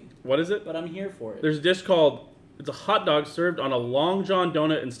disgusting. What is it? But I'm here for it. There's a dish called, it's a hot dog served on a Long John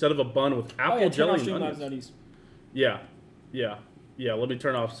donut instead of a bun with apple jelly and onions. Yeah. Let me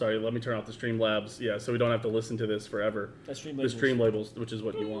turn off the Streamlabs. Yeah, so we don't have to listen to this forever. The stream labels, which is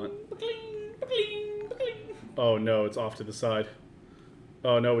what you want. Oh no, it's off to the side.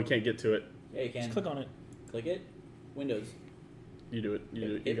 Oh no, we can't get to it. Yeah, you can. Just click on it. Click it. Windows. You do it. You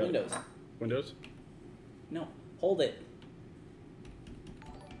do it. Hit You got Windows. it. Windows? No. Hold it.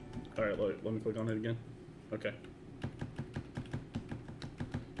 Alright, let me click on it again. Okay.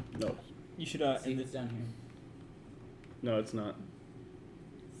 No. You should See if it's down here. No, it's not.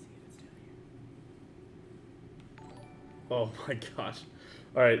 See if it's down here. Oh my gosh.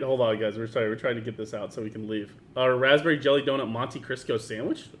 Alright, hold on guys. We're trying to get this out so we can leave. Our raspberry jelly donut Monte Cristo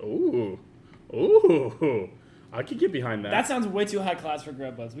sandwich? Ooh. I could get behind that. That sounds way too high class for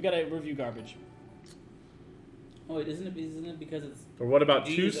Grub Buds. We gotta review garbage. Oh, wait, isn't it because it's... Or what about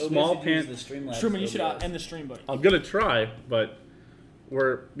Do you two use OBS small or do you use pan... the Streamlabs Truman, you OBS? should end the stream, buddy. I'm gonna try, but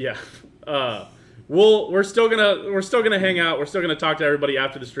we're we're still gonna hang out. We're still gonna talk to everybody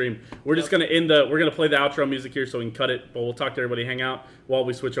after the stream. We're just gonna we're gonna play the outro music here so we can cut it, but we'll talk to everybody, hang out while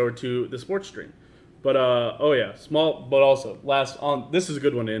we switch over to the sports stream. But small, but also this is a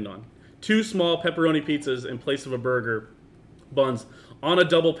good one to end on. 2 small pepperoni pizzas in place of a burger buns on a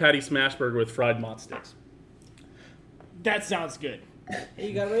double patty smash burger with fried mott sticks. That sounds good. Hey,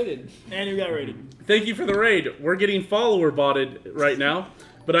 you got rated. And you got rated. Thank you for the raid. We're getting follower botted right now,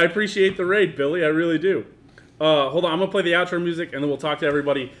 but I appreciate the raid, Billy. I really do. Hold on, I'm going to play the outro music, and then we'll talk to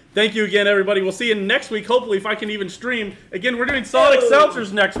everybody. Thank you again, everybody. We'll see you next week, hopefully, if I can even stream. Again, we're doing Sonic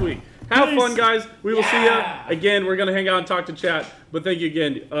Seltzers next week. Have fun, guys. We will see you. Again, we're going to hang out and talk to chat, but thank you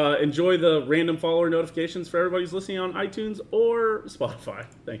again. Enjoy the random follower notifications for everybody who's listening on iTunes or Spotify.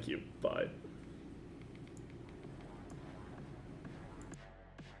 Thank you. Bye.